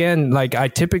is, again, like I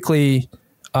typically.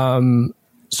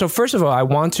 So first of all, I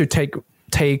want to take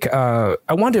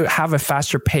have a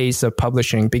faster pace of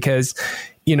publishing because,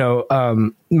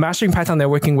 mastering Python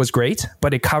networking was great,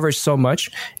 but it covers so much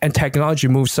and technology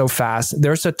moves so fast.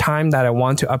 There's a time that I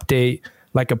want to update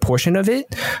like a portion of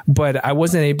it, but I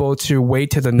wasn't able to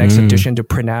wait till the next edition to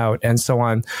print out and so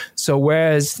on. So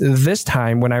whereas this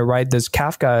time when I write this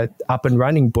Kafka up and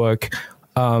running book,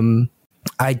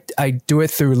 I do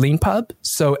it through LeanPub.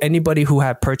 So anybody who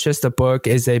had purchased the book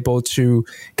is able to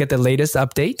get the latest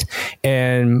update.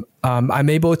 And I'm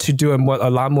able to do a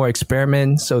lot more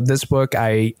experiments. So this book,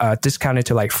 I discounted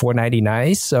to like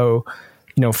 $4.99. So,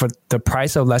 for the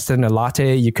price of less than a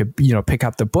latte, you could, pick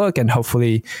up the book and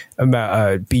hopefully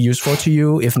be useful to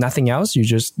you. If nothing else, you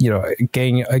just,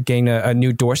 gain a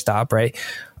new doorstop, right?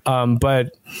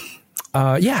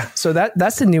 So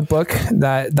that's the new book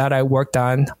that I worked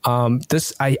on.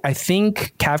 I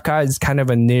think Kafka is kind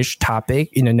of a niche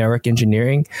topic in the network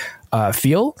engineering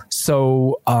field.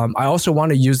 So I also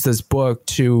want to use this book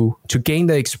to gain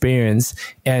the experience,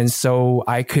 and so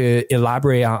I could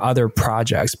elaborate on other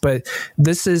projects. But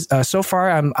this is so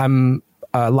far I'm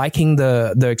liking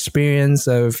the experience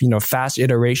of fast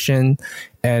iteration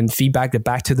and feedback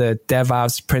back to the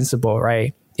DevOps principle,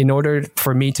 right? In order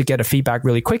for me to get a feedback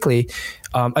really quickly.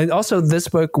 And also this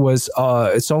book was,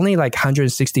 it's only like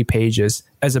 160 pages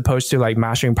as opposed to like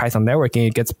Mastering Python Networking.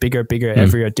 It gets bigger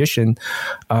every edition,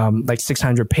 like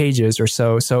 600 pages or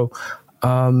so. So,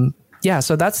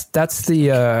 so that's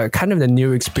the kind of the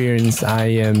new experience I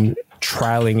am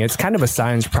trialing. It's kind of a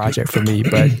science project for me,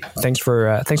 but thanks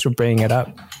for bringing it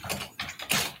up.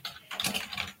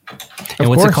 And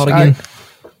what's it called again?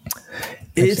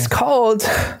 It's called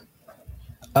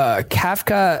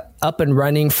Kafka up and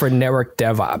running for network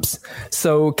DevOps.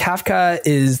 So Kafka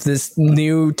is this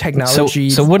new technology.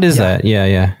 So what is that?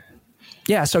 Yeah.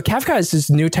 Yeah. So Kafka is this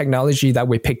new technology that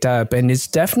we picked up, and it's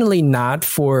definitely not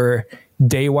for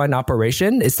day one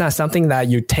operation. It's not something that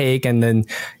you take and then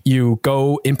you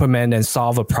go implement and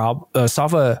solve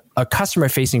a customer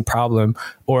facing problem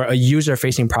or a user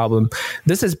facing problem.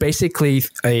 This is basically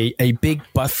a big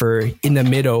buffer in the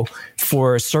middle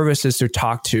for services to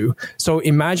talk to. So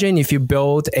imagine if you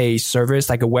build a service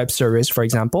like a web service, for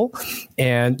example,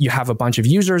 and you have a bunch of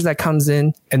users that comes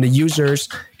in, and the users,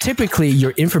 typically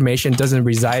your information doesn't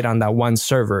reside on that one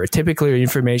server. Typically your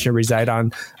information reside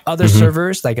on other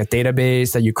servers, like a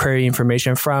database that you query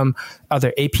information from,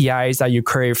 other APIs that you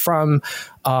query from.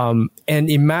 And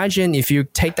imagine if you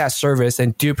take that service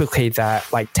and duplicate that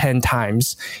like 10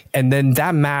 times, and then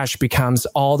that mesh becomes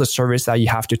all the service that you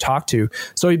have to talk to.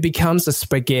 So it becomes a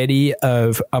spaghetti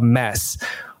of a mess.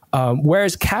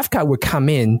 Whereas Kafka would come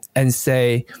in and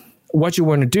say, what you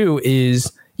want to do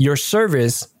is your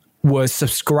service was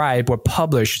subscribe or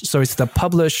publish. So it's the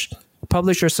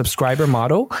publisher subscriber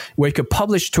model where you could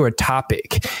publish to a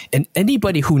topic, and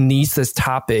anybody who needs this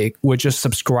topic would just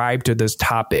subscribe to this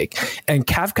topic, and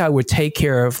Kafka would take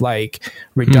care of like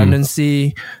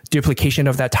redundancy, duplication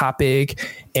of that topic,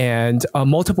 and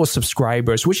multiple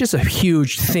subscribers, which is a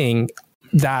huge thing.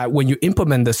 That when you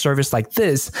implement the service like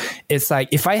this, it's like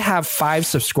if I have 5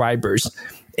 subscribers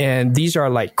and these are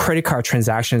like credit card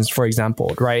transactions, for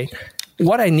example, right?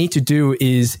 What I need to do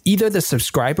is either the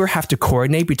subscriber have to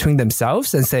coordinate between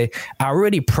themselves and say, I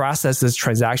already processed this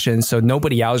transaction, so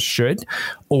nobody else should,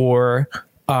 or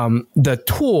the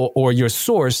tool or your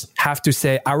source have to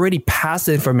say, I already passed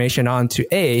the information on to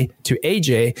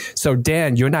AJ, so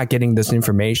Dan, you're not getting this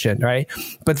information, right?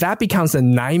 But that becomes a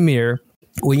nightmare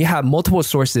when you have multiple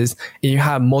sources and you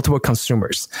have multiple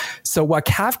consumers. So what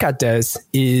Kafka does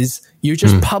is you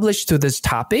just publish to this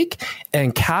topic,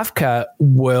 and Kafka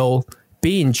will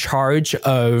be in charge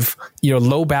of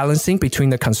load balancing between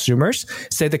the consumers.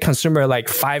 Say the consumer, like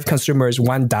 5 consumers,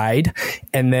 1 died,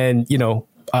 and then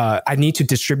I need to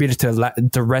distribute it to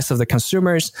the rest of the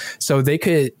consumers. So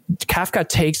Kafka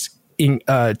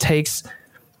takes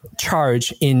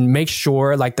charge in make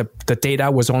sure like the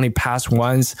data was only passed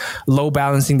once, load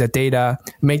balancing the data,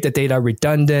 make the data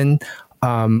redundant,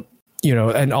 and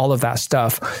all of that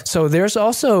stuff. So there's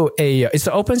also it's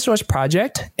an open source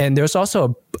project, and there's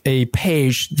also a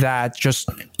page that just,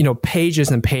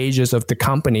 pages and pages of the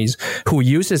companies who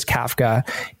uses Kafka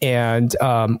and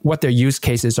what their use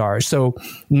cases are. So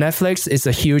Netflix is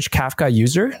a huge Kafka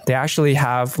user. They actually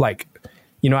have like,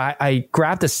 I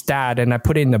grabbed the stat and I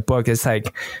put it in the book. It's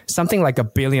like something like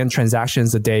 1 billion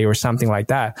transactions a day or something like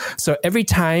that. So every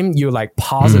time you like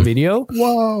pause a video,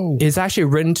 it's actually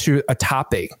written to a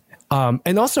topic.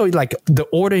 And also like the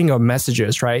ordering of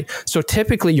messages, right? So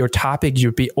typically your topic,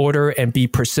 you'd be order and be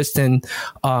persistent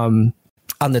on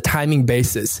the timing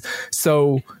basis.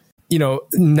 So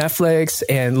Netflix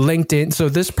and LinkedIn. So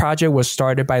this project was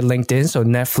started by LinkedIn. So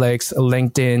Netflix,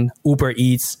 LinkedIn, Uber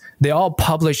Eats, they all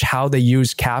publish how they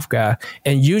use Kafka.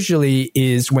 And usually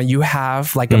is when you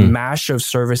have like a mash of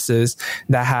services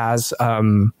that has,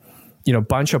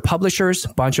 bunch of publishers,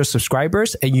 bunch of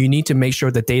subscribers, and you need to make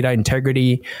sure the data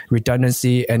integrity,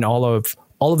 redundancy, and all of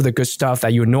the good stuff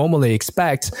that you normally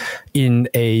expect in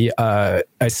a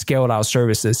scaled out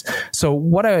services. So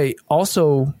what I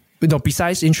also,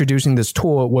 besides introducing this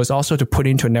tool, was also to put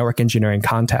into a network engineering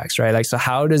context, right? Like, so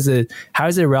how is it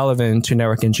relevant to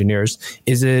network engineers?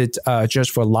 Is it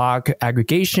just for log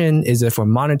aggregation? Is it for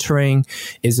monitoring?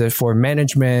 Is it for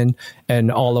management and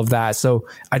all of that? So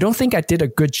I don't think I did a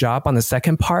good job on the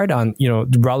second part on,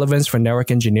 the relevance for network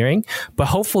engineering, but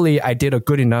hopefully I did a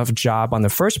good enough job on the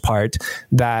first part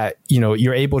that,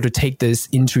 you're able to take this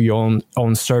into your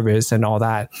own service and all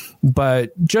that.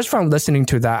 But just from listening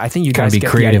to that, I think you guys be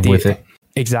get creative the idea. with it.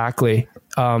 Exactly.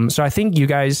 So I think you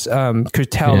guys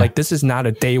could tell like this is not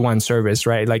a day one service,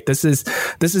 right? Like this is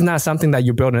not something that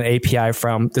you build an API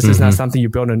from. This is not something you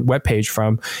build a web page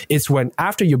from. It's when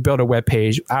after you build a web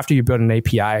page, after you build an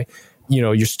API,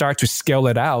 you start to scale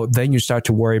it out, then you start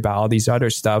to worry about all these other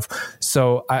stuff.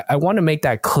 So I want to make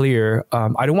that clear.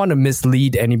 I don't want to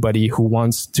mislead anybody who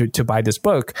wants to buy this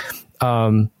book.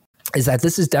 Is that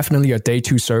this is definitely a day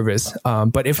two service.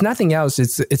 But if nothing else,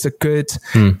 it's a good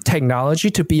technology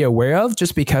to be aware of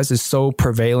just because it's so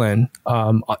prevalent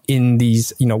in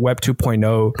these, Web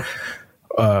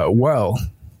 2.0 world.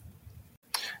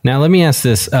 Now, let me ask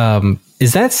this.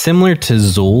 Is that similar to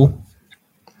Zool?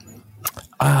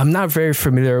 I'm not very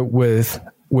familiar with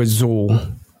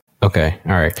Zool. Okay.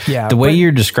 All right. Yeah. The way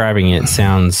you're describing it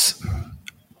sounds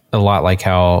a lot like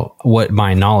what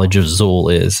my knowledge of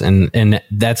Zool is. And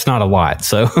that's not a lot.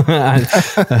 So,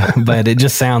 but it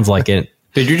just sounds like it.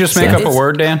 Did you just make up a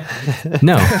word, Dan?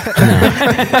 No.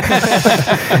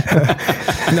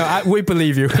 No, we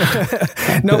believe you.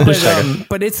 No,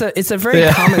 but it's a very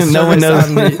common service. No one knows.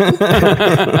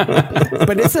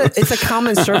 But it's a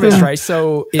common service, right?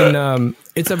 So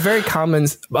it's a very common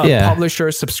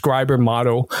publisher subscriber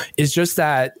model. It's just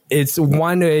that it's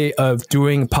one way of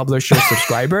doing publisher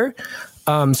subscriber.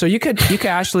 So you could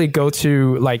actually go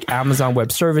to like Amazon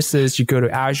Web Services. You go to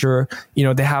Azure.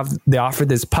 They offer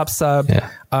this PubSub. Yeah.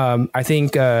 I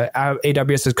think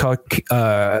AWS is called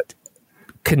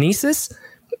Kinesis.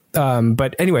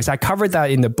 But anyways, I covered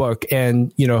that in the book,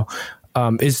 and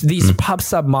is these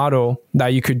PubSub model that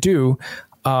you could do.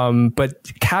 But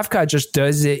Kafka just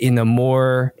does it in a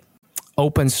more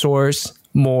open source,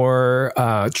 more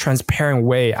transparent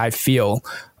way, I feel.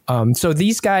 So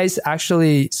these guys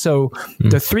actually,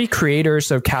 the three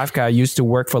creators of Kafka used to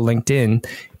work for LinkedIn,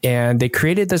 and they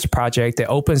created this project, they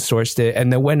open sourced it,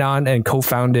 and they went on and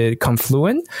co-founded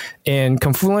Confluent. And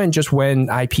Confluent just went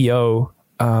IPO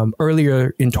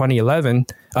earlier in 2021.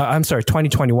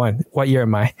 What year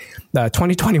am I?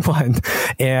 2021.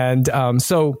 And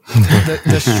so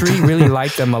the street really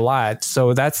liked them a lot.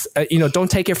 So that's, don't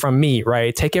take it from me,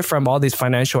 right? Take it from all these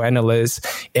financial analysts.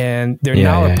 And they're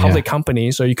now a public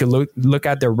company. So you can look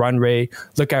at their run rate,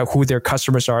 look at who their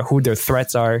customers are, who their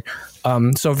threats are.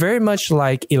 So very much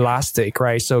like Elastic,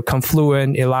 right? So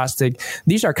Confluent, Elastic,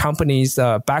 these are companies,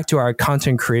 back to our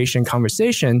content creation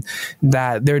conversation,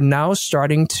 that they're now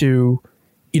starting to,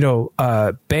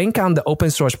 bank on the open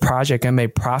source project and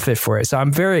make profit for it. So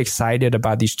I'm very excited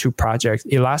about these two projects,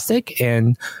 Elastic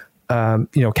and,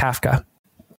 Kafka.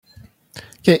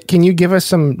 Can you give us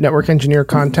some network engineer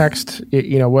context?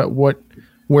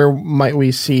 Where might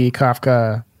we see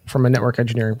Kafka from a network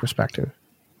engineering perspective?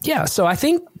 Yeah, so I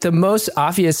think the most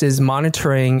obvious is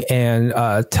monitoring and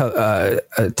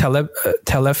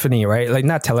telephony, right? Like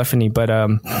not telephony, but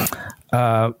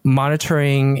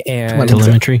monitoring and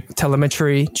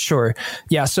telemetry. Sure.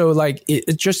 Yeah. So like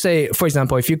just say, for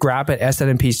example, if you grab at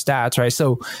S&P stats, right?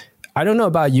 So I don't know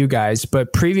about you guys,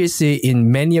 but previously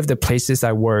in many of the places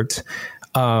I worked,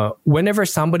 whenever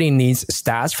somebody needs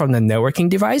stats from the networking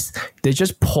device, they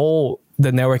just pull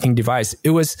the networking device. It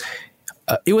was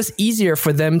easier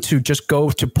for them to just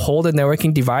go to pull the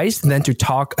networking device than to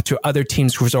talk to other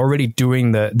teams who's already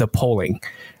doing the polling,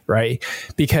 right?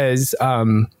 Because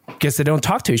they don't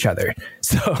talk to each other.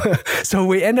 So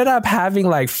we ended up having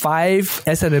like 5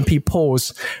 S&P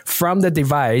polls from the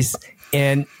device.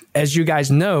 And as you guys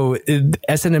know,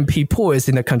 S&P pool is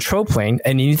in the control plane,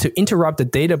 and you need to interrupt the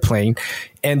data plane,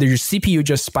 and your CPU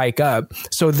just spike up.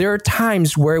 So there are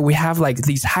times where we have like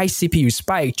these high CPU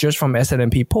spike just from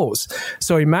S&P pools.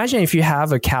 So imagine if you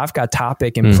have a Kafka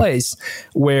topic in place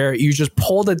where you just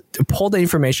pull the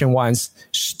information once,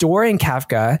 store in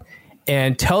Kafka,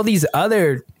 and tell these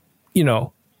other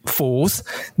fools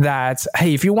that,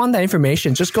 hey, if you want that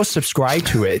information, just go subscribe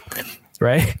to it,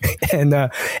 right?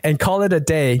 And call it a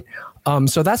day.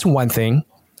 So that's one thing.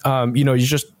 You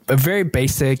just a very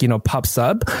basic, pub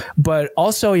sub, but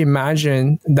also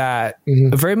imagine that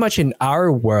very much in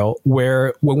our world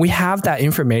where when we have that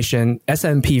information,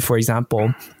 SMP, for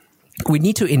example, we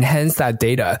need to enhance that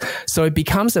data. So it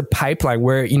becomes a pipeline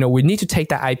where, we need to take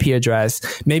that IP address.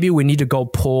 Maybe we need to go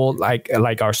pull like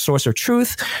our source of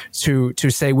truth to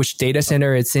say which data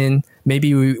center it's in.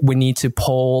 Maybe we need to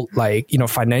pull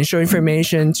financial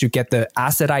information to get the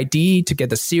asset ID, to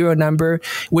get the serial number.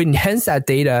 We enhance that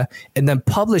data and then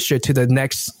publish it to the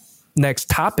next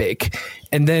topic.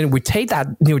 And then we take that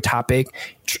new topic,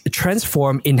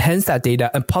 transform, enhance that data,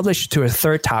 and publish it to a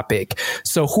third topic.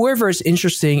 So whoever is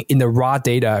interested in the raw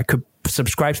data could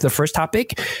subscribe to the first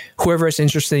topic. Whoever is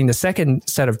interested in the second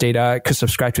set of data could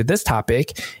subscribe to this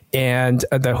topic, and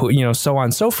so on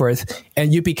and so forth.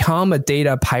 And you become a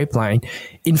data pipeline.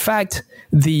 In fact,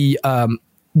 the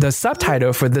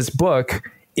subtitle for this book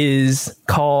is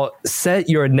called Set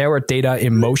Your Network Data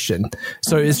in Motion.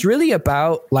 So it's really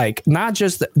about not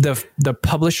just the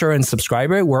publisher and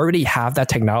subscriber. We already have that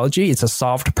technology. It's a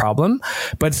solved problem,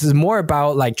 but it's more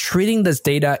about treating this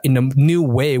data in a new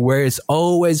way where it's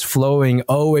always flowing,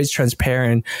 always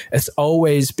transparent. It's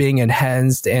always being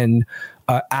enhanced and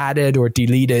added or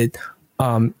deleted.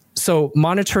 So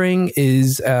monitoring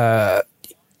is,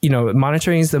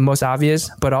 monitoring is the most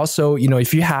obvious, but also,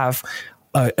 if you have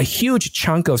a huge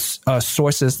chunk of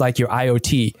sources like your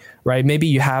IoT, right? Maybe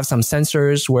you have some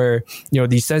sensors where,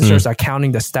 these sensors are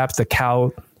counting the steps the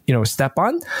cow, step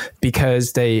on,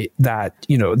 because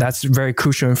that's very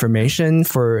crucial information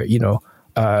for,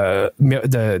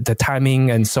 the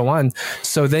timing and so on.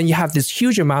 So then you have this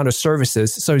huge amount of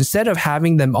services. So instead of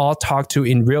having them all talk to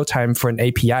in real time for an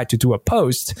API to do a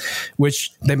post,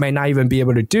 which they might not even be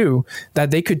able to do,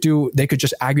 that they could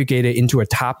just aggregate it into a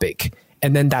topic.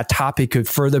 And then that topic could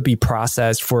further be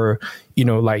processed for,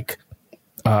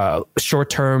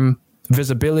 short-term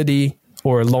visibility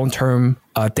or long-term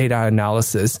data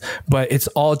analysis. But it's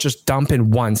all just dumped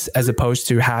in once, as opposed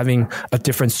to having a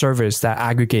different service that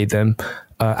aggregate them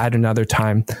at another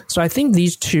time. So I think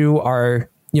these two are,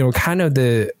 kind of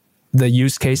the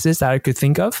use cases that I could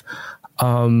think of.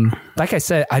 Like I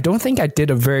said, I don't think I did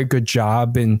a very good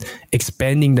job in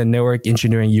expanding the network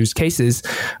engineering use cases,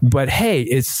 but hey,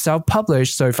 it's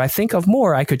self-published. So if I think of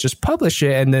more, I could just publish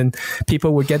it and then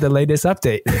people would get the latest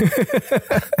update.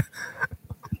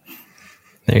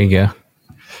 There you go.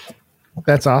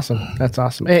 That's awesome.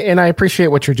 And I appreciate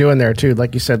what you're doing there too.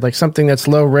 Like you said, something that's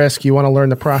low risk, you want to learn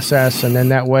the process. And then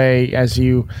that way, as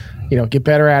you get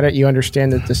better at it, you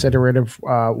understand that this iterative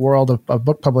world of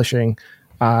book publishing,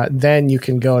 then you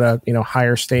can go to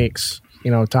higher stakes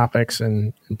topics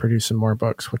and produce some more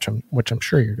books, which I'm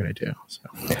sure you're going to do. So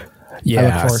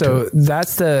yeah, so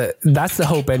that's the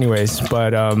hope, anyways.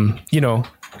 But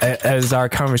as our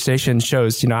conversation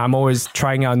shows, I'm always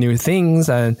trying out new things,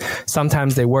 and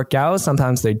sometimes they work out,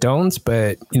 sometimes they don't.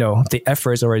 But the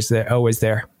effort is always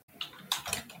there.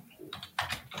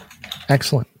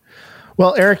 Excellent.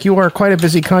 Well, Eric, you are quite a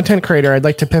busy content creator. I'd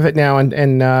like to pivot now and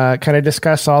kind of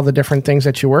discuss all the different things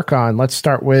that you work on. Let's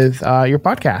start with your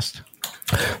podcast.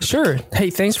 Sure. Hey,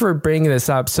 thanks for bringing this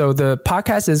up. So the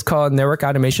podcast is called Network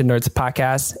Automation Nerds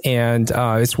Podcast, and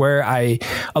it's where a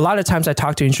lot of times I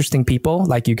talk to interesting people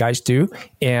like you guys do,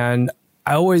 and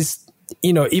I always,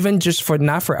 even just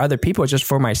not for other people, just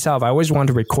for myself, I always want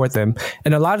to record them.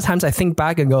 And a lot of times I think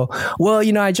back and go, well,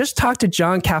 I just talked to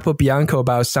John Capobianco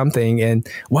about something, and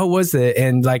what was it?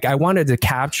 And I wanted to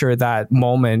capture that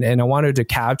moment, and I wanted to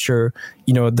capture,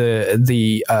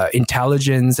 the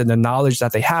intelligence and the knowledge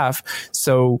that they have.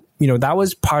 So, that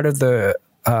was part of the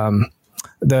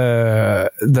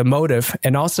motive.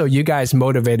 And also you guys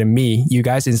motivated me. You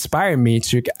guys inspired me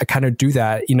to kind of do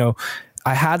that.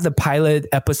 I had the pilot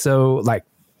episode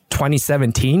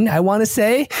 2017, I want to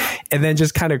say, and then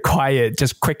just kind of quiet,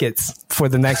 just crickets for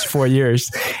the next 4 years.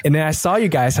 And then I saw you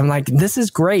guys. I'm like, this is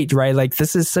great, right?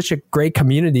 This is such a great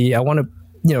community. I want to,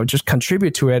 just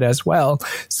contribute to it as well.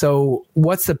 So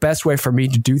what's the best way for me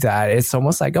to do that? It's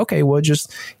almost like, okay, well,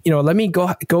 just, let me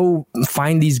go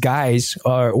find these guys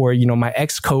or my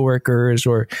ex coworkers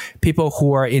or people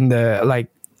who are in the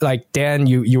like Dan,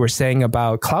 you were saying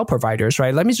about cloud providers,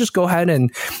 right? Let me just go ahead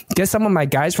and get some of my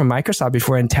guys from Microsoft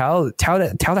before and tell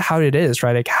how it is,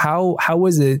 right? How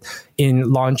was it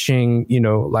in launching,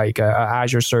 a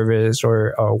Azure service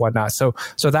or whatnot. So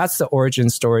that's the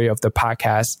origin story of the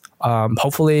podcast.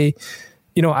 Hopefully,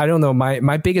 I don't know.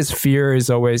 My biggest fear is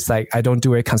always I don't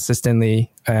do it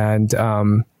consistently, and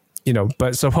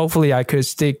but so hopefully I could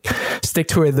stick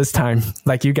to it this time,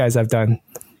 like you guys have done.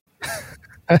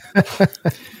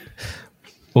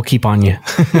 We'll keep on you.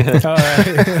 All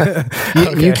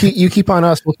right. You keep on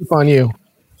us. We'll keep on you.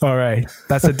 All right.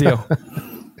 That's a deal.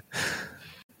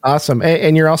 Awesome.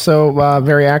 And you're also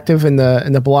very active in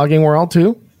the blogging world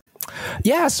too?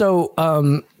 Yeah. So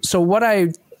what I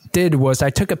did was I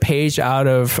took a page out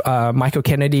of Michael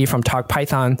Kennedy from Talk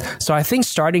Python. So I think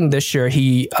starting this year,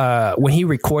 he when he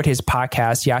record his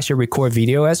podcast, he actually record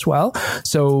video as well.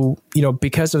 So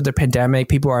because of the pandemic,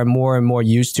 people are more and more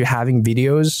used to having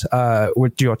videos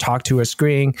with talk to a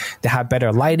screen. They have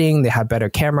better lighting, they have better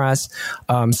cameras.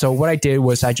 So what I did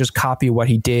was I just copied what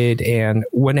he did and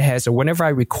went ahead. So whenever I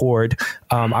record,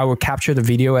 I will capture the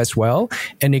video as well,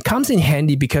 and it comes in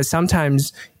handy because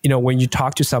sometimes when you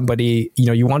talk to somebody,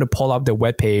 you want to pull up the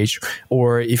webpage,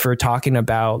 or if you're talking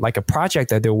about like a project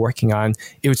that they're working on,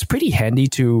 it was pretty handy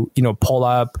to, pull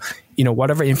up,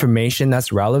 whatever information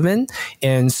that's relevant.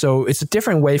 And so it's a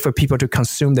different way for people to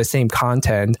consume the same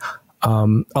content.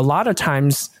 A lot of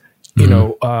times,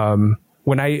 when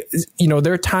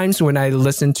there are times when I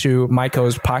listen to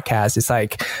Michael's podcast, it's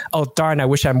like, oh, darn, I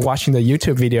wish I'm watching the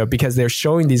YouTube video because they're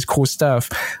showing these cool stuff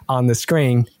on the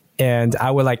screen. And I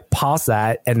would like pause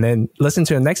that and then listen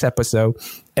to the next episode.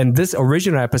 And this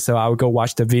original episode, I would go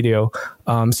watch the video.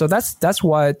 So that's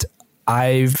what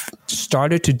I've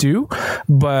started to do,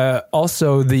 but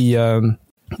also the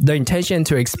intention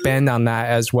to expand on that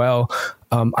as well.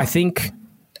 I think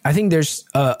there's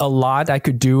a lot I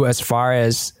could do as far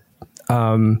as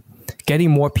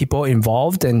getting more people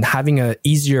involved and having a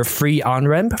easier free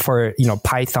on-ramp for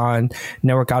Python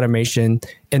network automation.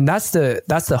 And that's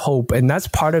the hope, and that's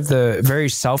part of the very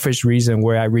selfish reason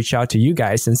where I reach out to you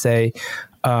guys and say,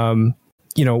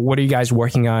 what are you guys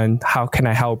working on? How can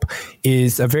I help?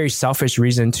 Is a very selfish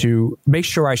reason to make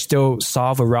sure I still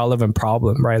solve a relevant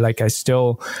problem, right? Like I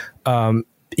still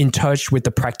in touch with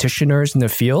the practitioners in the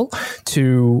field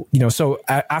to, so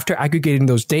after aggregating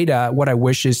those data, what I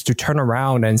wish is to turn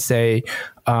around and say,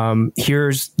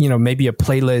 here's, maybe a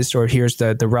playlist, or here's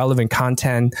the relevant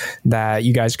content that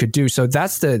you guys could do. So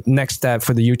that's the next step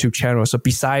for the YouTube channel. So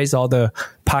besides all the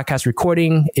podcast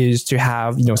recording is to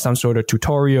have, some sort of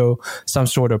tutorial, some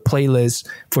sort of playlist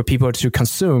for people to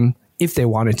consume if they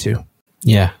wanted to.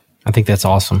 Yeah, I think that's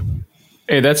awesome.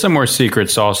 Hey, that's some more secret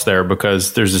sauce there,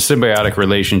 because there's a symbiotic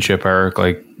relationship, Eric.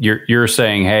 Like you're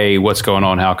saying, hey, what's going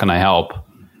on? How can I help?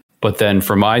 But then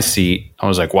from my seat, I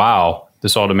was like, wow,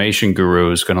 this automation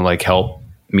guru is going to like help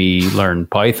me learn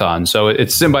Python. So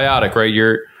it's symbiotic, right?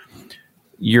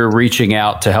 You're reaching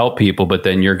out to help people, but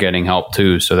then you're getting help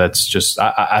too. So that's just,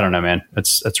 I don't know, man.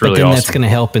 That's really awesome. That's going to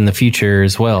help in the future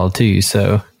as well too.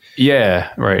 So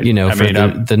yeah, right.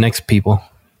 The next people.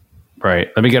 Right.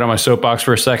 Let me get on my soapbox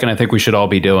for a second. I think we should all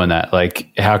be doing that. Like,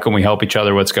 how can we help each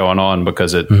other? What's going on?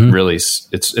 Because it really,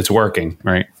 it's working,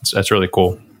 right? That's really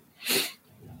cool.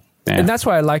 Yeah. And that's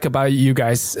what I like about you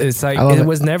guys. It's like, it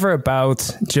was never about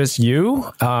just you.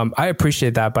 I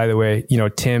appreciate that, by the way.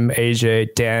 Tim,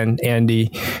 AJ, Dan,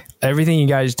 Andy, everything you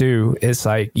guys do is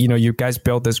like, you guys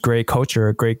built this great culture,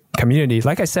 a great community.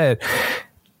 Like I said,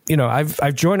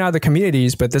 I've joined other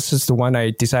communities, but this is the one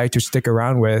I decided to stick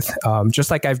around with. Just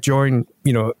like I've joined,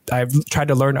 I've tried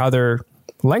to learn other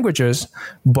languages,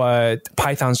 but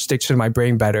Python sticks to my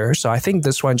brain better. So I think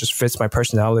this one just fits my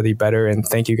personality better. And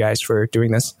thank you guys for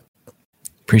doing this.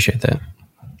 Appreciate that.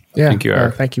 Yeah. Thank you,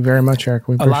 Eric. Thank you very much, Eric.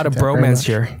 A lot of bromance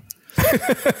here. It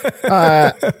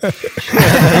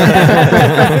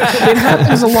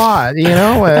happens a lot,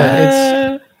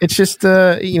 it's just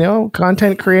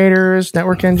content creators,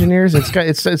 network engineers.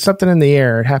 It's something in the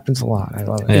air. It happens a lot. I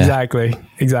love it. Yeah.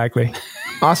 Exactly.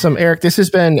 Awesome, Eric. This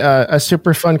has been a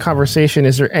super fun conversation.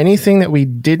 Is there anything that we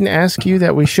didn't ask you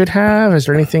that we should have? Is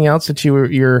there anything else that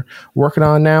you're working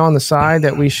on now on the side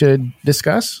that we should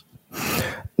discuss?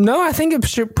 No, I think it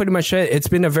should pretty much it. It's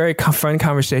been a very fun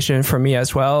conversation for me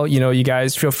as well. You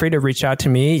guys feel free to reach out to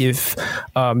me if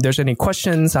there's any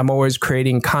questions. I'm always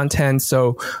creating content.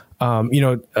 So,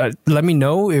 let me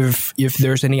know if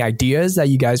there's any ideas that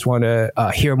you guys want to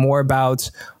hear more about.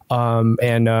 I'll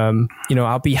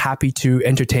be happy to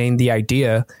entertain the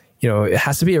idea. It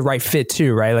has to be a right fit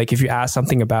too, right? Like if you ask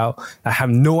something about I have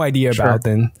no idea about,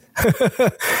 then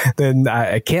then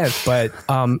I can't. But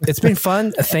it's been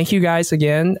fun. Thank you guys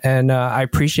again, and I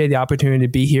appreciate the opportunity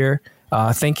to be here.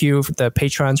 Thank you for the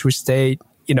patrons who stayed,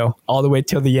 all the way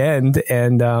till the end.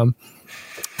 And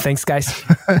thanks, guys.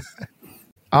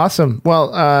 Awesome.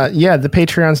 Well, the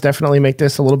Patreons definitely make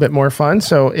this a little bit more fun.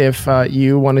 So if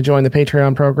you want to join the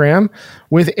Patreon program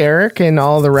with Eric and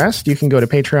all the rest, you can go to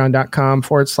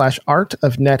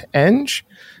patreon.com/artofneteng.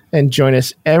 and join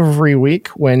us every week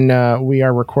when we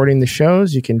are recording the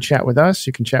shows. You can chat with us.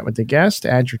 You can chat with the guest,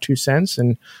 add your 2 cents,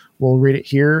 and we'll read it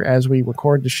here as we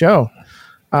record the show.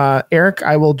 Eric,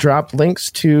 I will drop links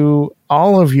to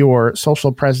all of your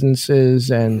social presences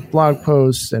and blog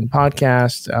posts and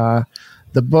podcasts,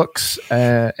 the books,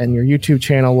 and your YouTube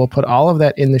channel. We'll put all of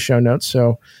that in the show notes.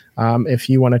 So if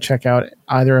you want to check out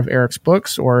either of Eric's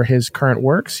books or his current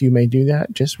works, you may do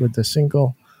that just with the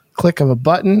single click of a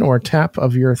button or tap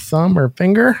of your thumb or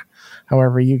finger,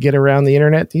 however you get around the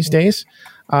internet these days.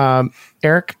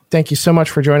 Eric, thank you so much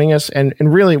for joining us. And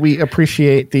really, we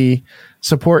appreciate the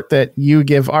support that you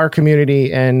give our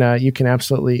community, and you can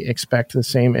absolutely expect the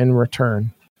same in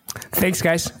return. Thanks,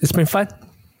 guys. It's been fun.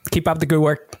 Keep up the good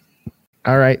work.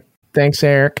 All right. Thanks,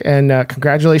 Eric. And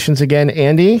congratulations again,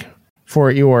 Andy,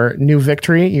 for your new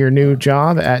victory, your new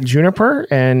job at Juniper.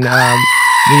 And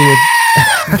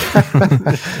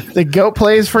the GOAT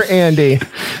plays for Andy.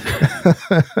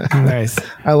 Nice.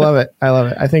 I love it.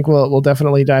 I think we'll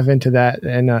definitely dive into that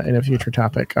in a future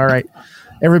topic. All right.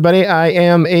 Everybody, I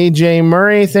am AJ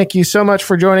Murray. Thank you so much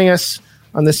for joining us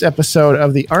on this episode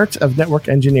of the Art of Network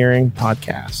Engineering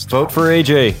podcast. Vote for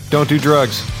AJ. Don't do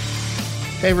drugs.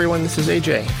 Hey everyone, this is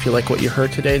AJ. If you like what you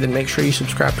heard today, then make sure you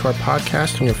subscribe to our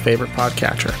podcast on your favorite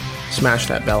podcatcher. Smash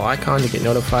that bell icon to get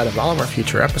notified of all of our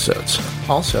future episodes.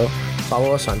 Also,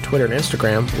 follow us on Twitter and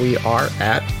Instagram. We are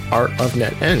at Art of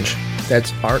NetEng.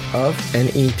 That's Art of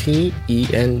NetEng.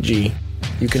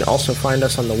 You can also find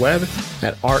us on the web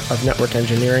at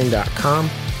artofnetworkengineering.com,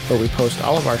 where we post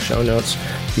all of our show notes.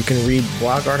 You can read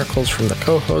blog articles from the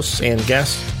co-hosts and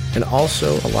guests, and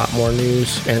also a lot more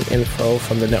news and info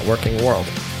from the networking world.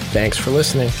 Thanks for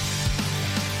listening.